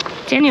Tree.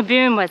 Daniel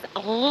Boone was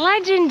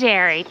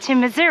legendary to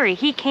Missouri.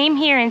 He came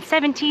here in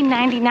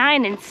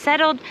 1799 and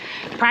settled.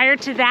 Prior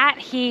to that,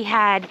 he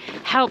had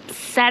helped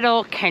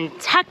settle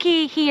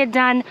Kentucky. He had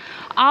done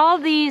all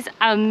these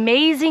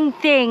amazing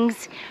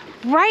things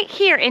right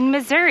here in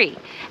Missouri.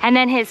 And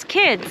then his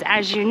kids,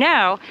 as you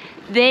know,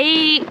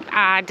 they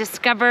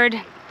discovered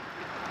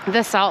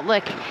the salt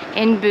lick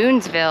in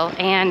Boonville,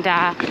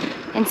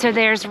 and so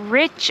there's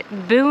rich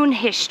Boone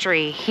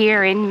history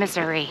here in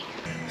Missouri.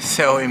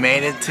 So we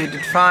made it to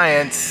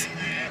Defiance.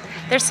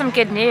 There's some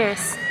good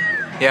news.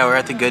 Yeah, we're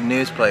at the Good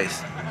News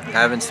place,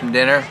 having some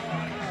dinner.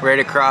 Right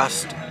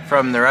across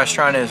from the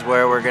restaurant is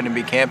where we're going to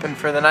be camping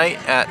for the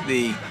night at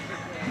the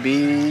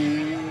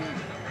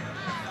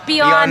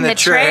Beyond the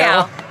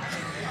trail.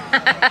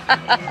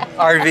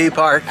 RV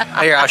park.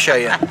 Here, I'll show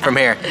you from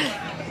here.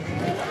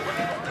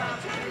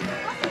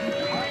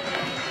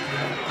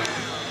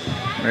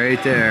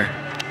 Right there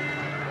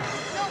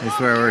is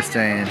where we're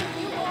staying.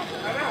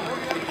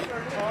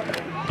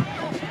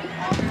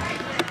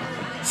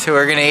 So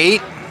we're gonna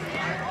eat,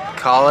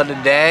 call it a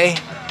day,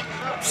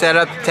 set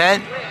up the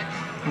tent.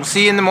 We'll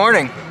see you in the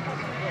morning.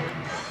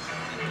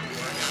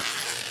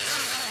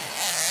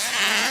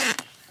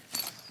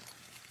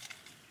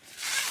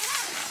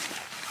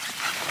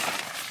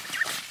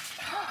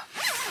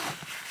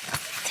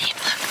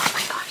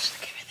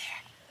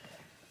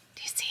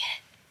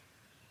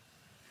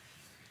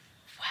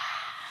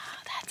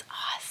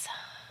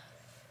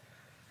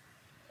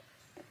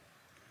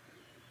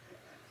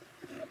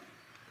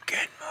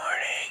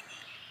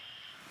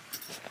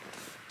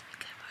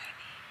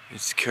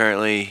 It's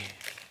currently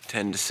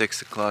 10 to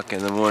 6 o'clock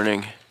in the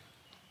morning.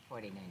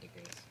 49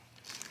 degrees.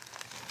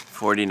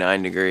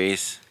 49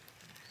 degrees.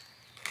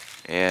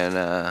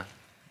 And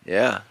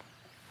yeah,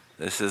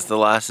 this is the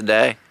last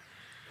day.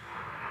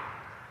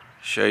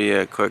 Show you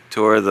a quick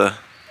tour of the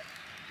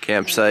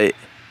campsite.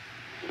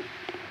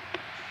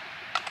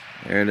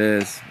 There it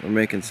is. We're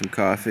making some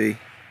coffee.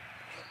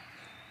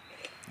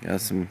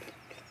 Got some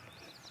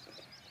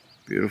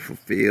beautiful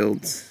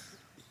fields.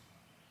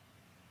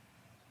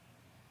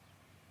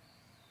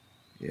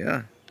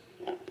 Yeah.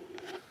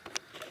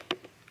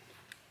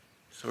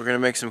 So we're gonna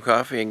make some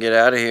coffee and get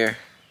out of here.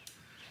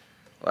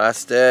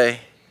 Last day.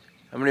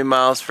 How many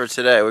miles for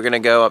today? We're gonna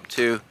go up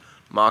to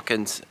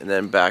Machens and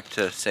then back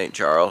to St.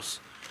 Charles,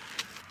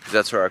 because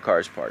that's where our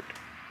car's parked.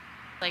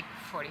 Like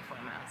 44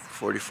 miles.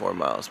 44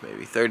 miles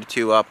maybe.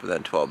 32 up and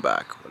then 12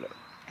 back. Whatever.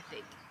 I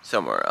think.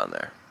 Somewhere around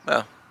there.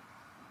 Well.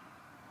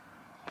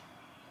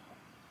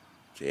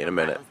 See you in a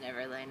minute. Miles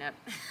never line up.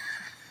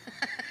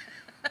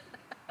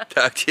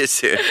 Talk to you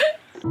soon.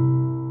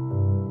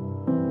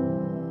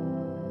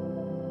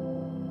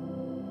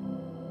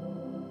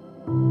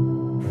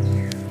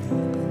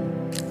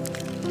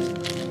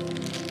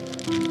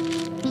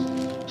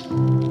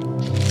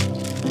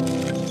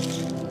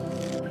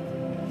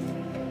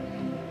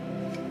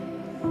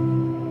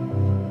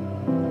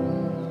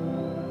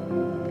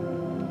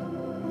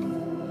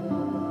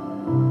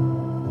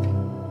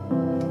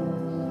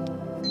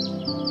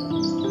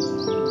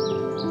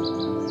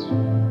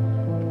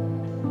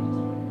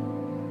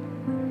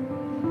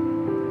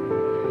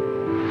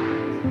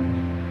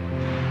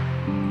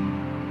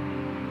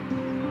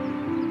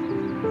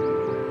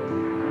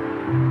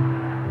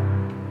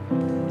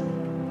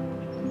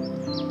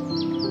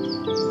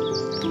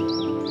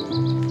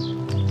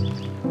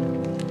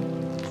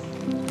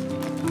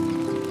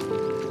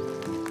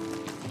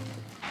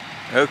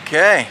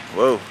 Okay,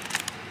 whoa.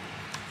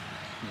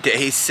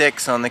 Day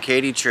 6 on the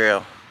Katy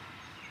Trail.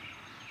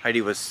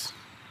 Heidi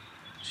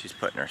she's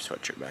putting her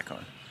sweatshirt back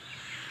on.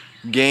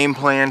 Game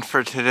plan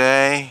for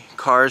today,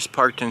 cars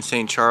parked in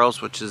St.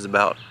 Charles, which is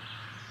about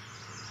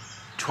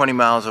 20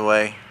 miles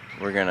away.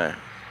 We're gonna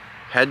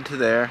head to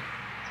there,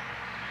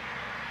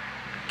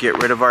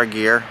 get rid of our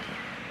gear,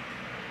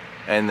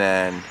 and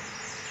then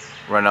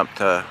run up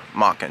to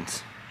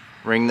Machens,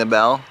 ring the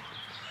bell,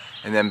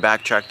 and then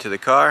backtrack to the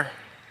car,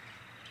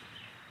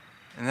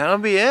 and that'll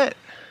be it.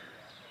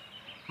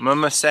 I'm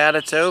almost sad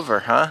it's over,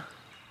 huh?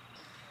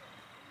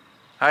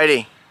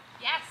 Heidi?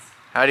 Yes.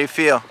 How do you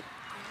feel?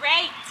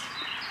 Great.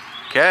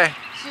 Okay.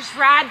 Just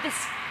ride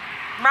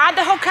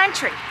the whole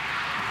country.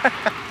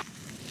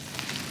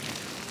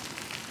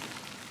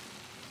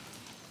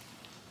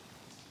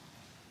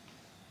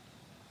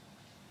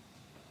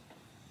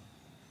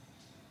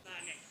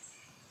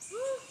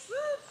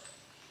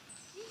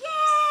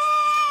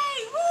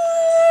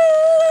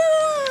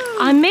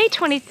 On May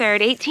 23rd,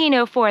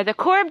 1804, the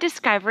Corps of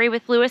Discovery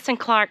with Lewis and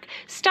Clark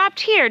stopped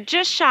here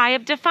just shy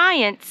of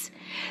Defiance.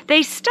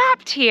 They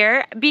stopped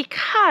here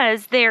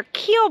because their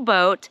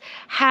keelboat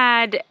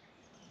had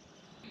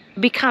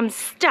become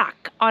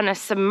stuck on a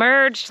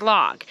submerged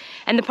log,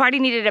 and the party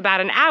needed about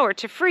an hour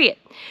to free it.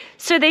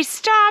 So they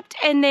stopped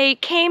and they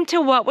came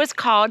to what was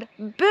called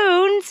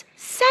Boone's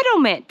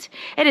settlement.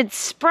 It had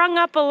sprung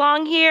up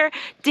along here.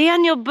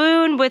 Daniel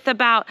Boone with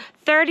about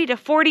 30 to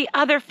 40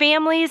 other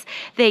families.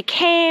 They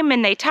came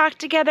and they talked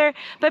together,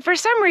 but for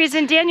some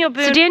reason Daniel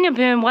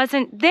Boone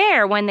wasn't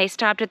there when they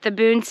stopped at the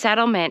Boone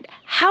settlement.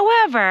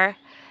 However,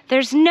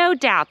 there's no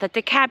doubt that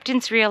the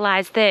captains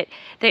realized that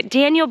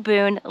Daniel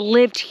Boone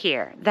lived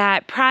here,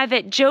 that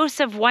Private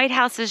Joseph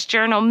Whitehouse's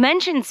journal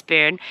mentions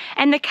Boone,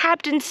 and the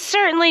captains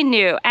certainly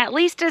knew at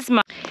least as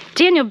much.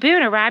 Daniel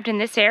Boone arrived in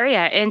this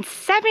area in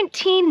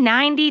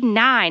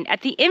 1799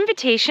 at the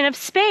invitation of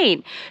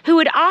Spain, who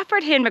had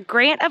offered him a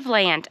grant of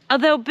land.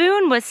 Although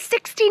Boone was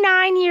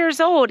 69 years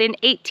old in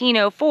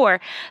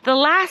 1804, the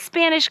last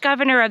Spanish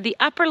governor of the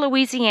Upper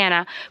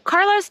Louisiana,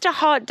 Carlos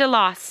de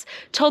Los,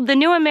 told the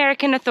new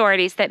American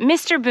authorities that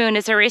Mr. Boone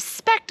is a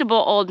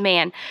respectable old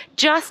man,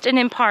 just and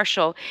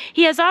impartial.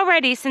 He has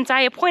already, since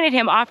I appointed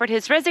him, offered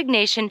his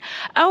resignation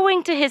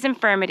owing to his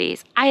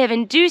infirmities. I have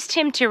induced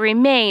him to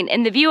remain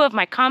in the view of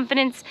my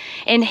confidence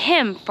in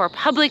him for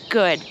public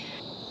good.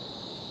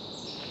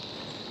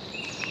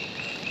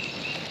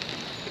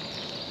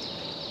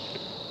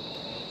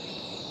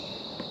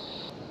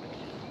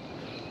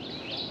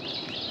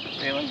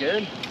 Feeling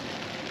good?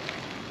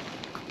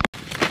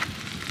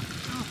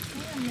 Oh,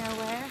 I'm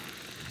nowhere.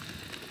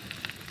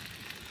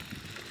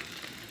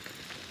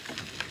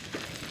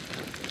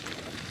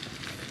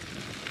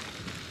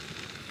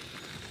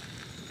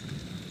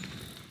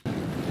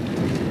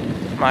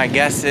 My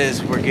guess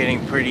is we're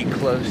getting pretty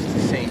close to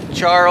St.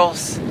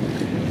 Charles,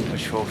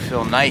 which will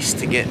feel nice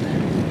to get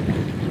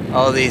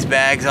all these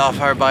bags off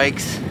our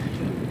bikes.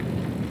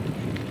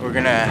 We're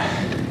gonna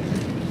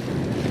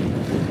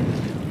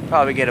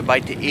probably get a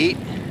bite to eat,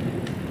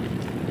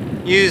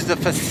 use the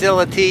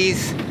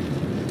facilities,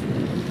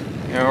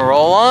 and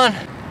roll on.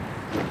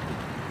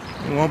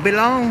 It won't be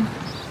long.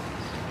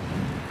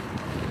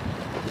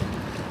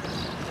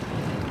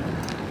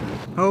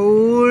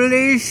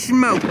 Holy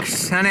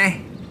smokes,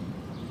 honey.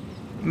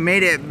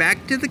 Made it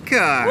back to the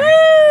car.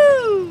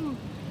 Woo!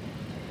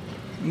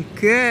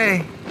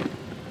 Okay.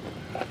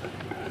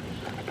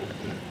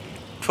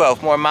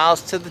 12 more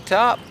miles to the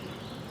top.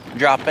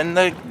 Dropping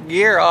the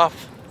gear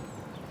off.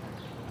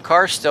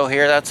 Car's still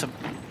here. That's a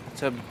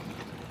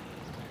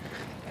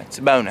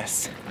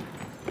bonus.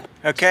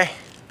 Okay,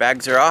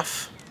 bags are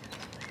off.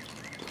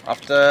 Off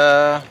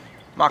the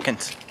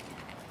Machens.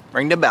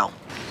 Ring the bell.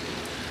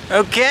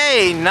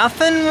 Okay,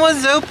 nothing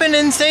was open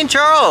in St.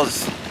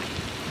 Charles.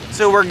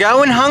 So we're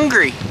going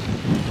hungry.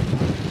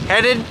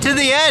 Headed to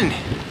the end.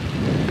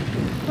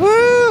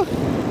 Woo!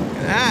 Look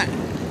at that.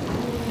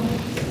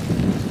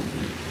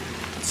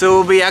 So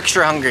we'll be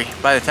extra hungry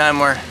by the time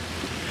we're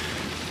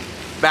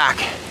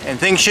back. And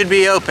things should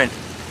be open.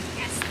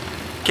 Yes.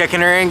 Kicking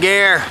her in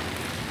gear.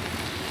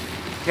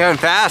 Going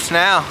fast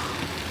now.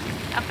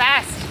 How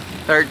fast?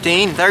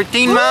 13 mile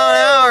an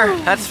hour.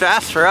 That's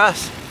fast for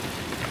us.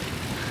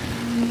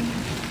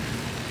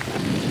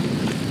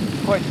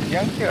 Quite the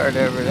junkyard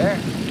over there.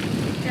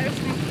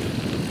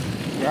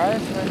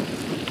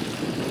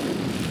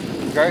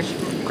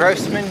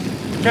 Grossman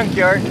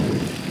junkyard.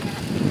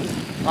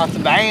 Lots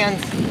of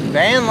vans.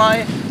 Van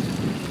life.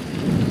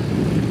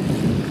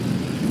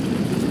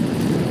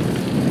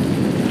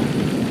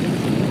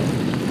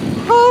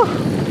 Whew.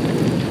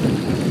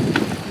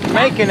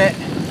 Making it.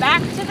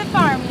 Back to the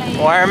farmland.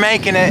 We're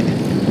making it.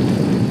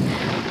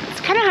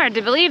 It's kind of hard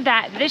to believe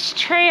that this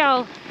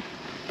trail,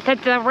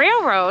 that the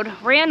railroad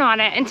ran on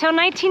it until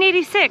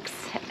 1986.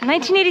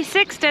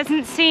 1986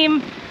 doesn't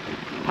seem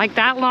like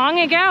that long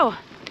ago,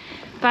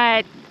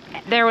 but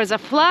there was a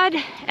flood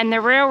and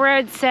the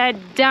railroad said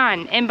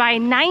done. And by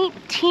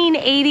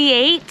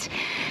 1988,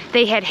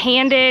 they had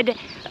handed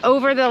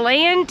over the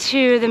land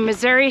to the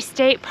Missouri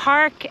State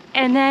Park,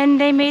 and then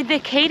they made the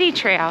Katy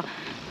Trail.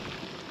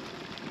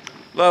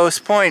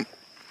 Lowest point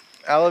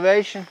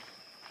elevation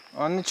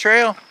on the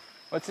trail.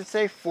 What's it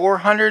say?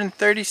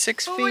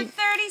 436 feet?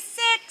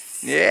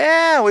 436!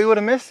 Yeah, we would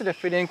have missed it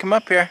if we didn't come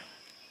up here.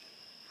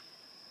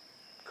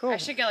 Cool. I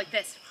should go like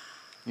this.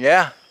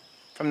 Yeah,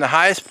 from the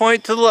highest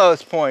point to the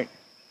lowest point.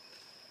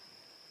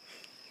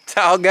 That's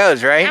how it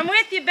goes, right? I'm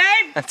with you,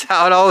 babe. That's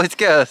how it always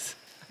goes.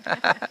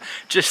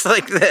 Just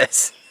like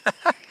this.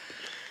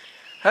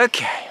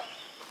 Okay.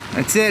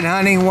 That's it,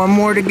 honey. One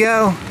more to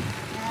go.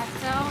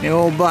 The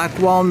old black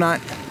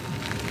walnut.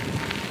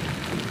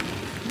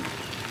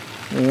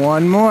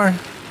 One more.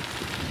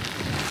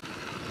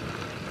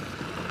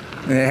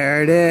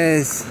 There it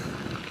is.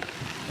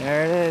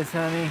 There it is,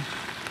 honey.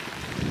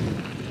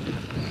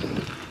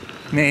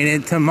 Made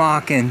it to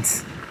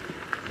Machens.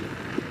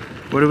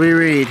 What do we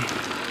read?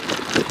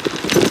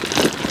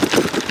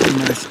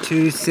 That's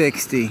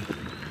 260.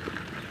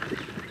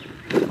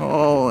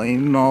 Holy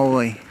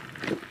moly.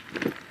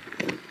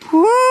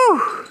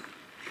 Woo!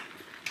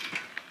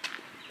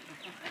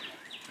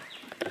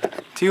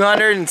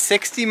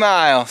 260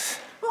 miles.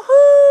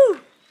 Woohoo!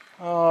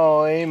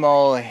 Holy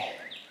moly.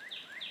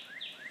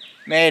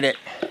 Made it.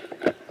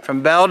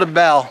 From bell to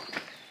bell.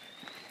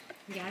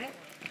 You got it?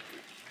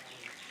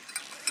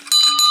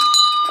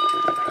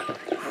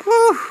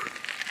 Woo!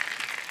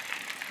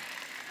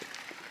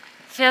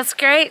 Feels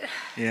great.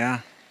 Yeah.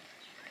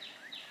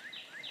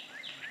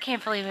 I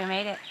can't believe we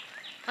made it.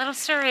 A little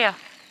surreal.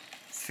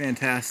 It's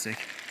fantastic.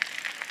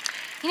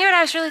 You know what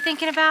I was really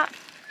thinking about?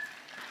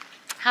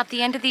 How at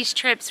the end of these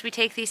trips we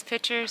take these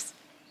pictures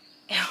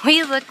and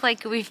we look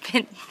like we've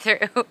been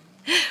through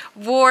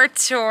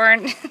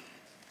war-torn,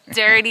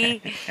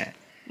 dirty,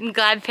 I'm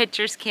glad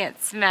pictures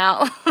can't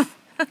smell.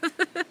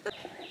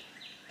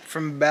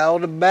 From bell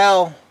to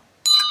bell.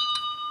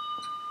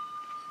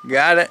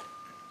 Got it.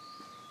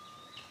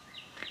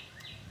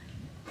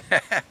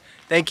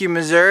 Thank you,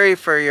 Missouri,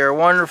 for your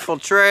wonderful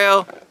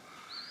trail.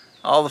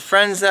 All the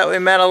friends that we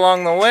met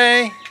along the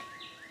way.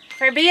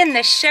 For being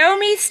the show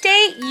me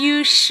state,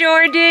 you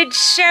sure did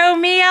show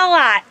me a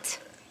lot.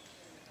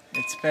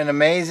 It's been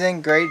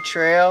amazing. Great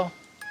trail.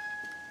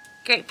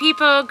 Great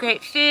people,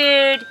 great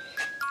food,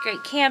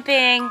 great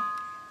camping.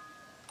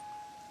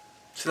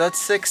 So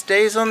that's 6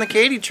 days on the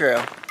KATY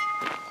Trail.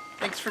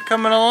 Thanks for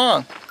coming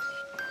along.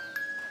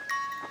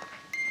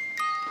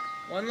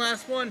 One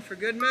last one for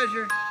good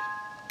measure.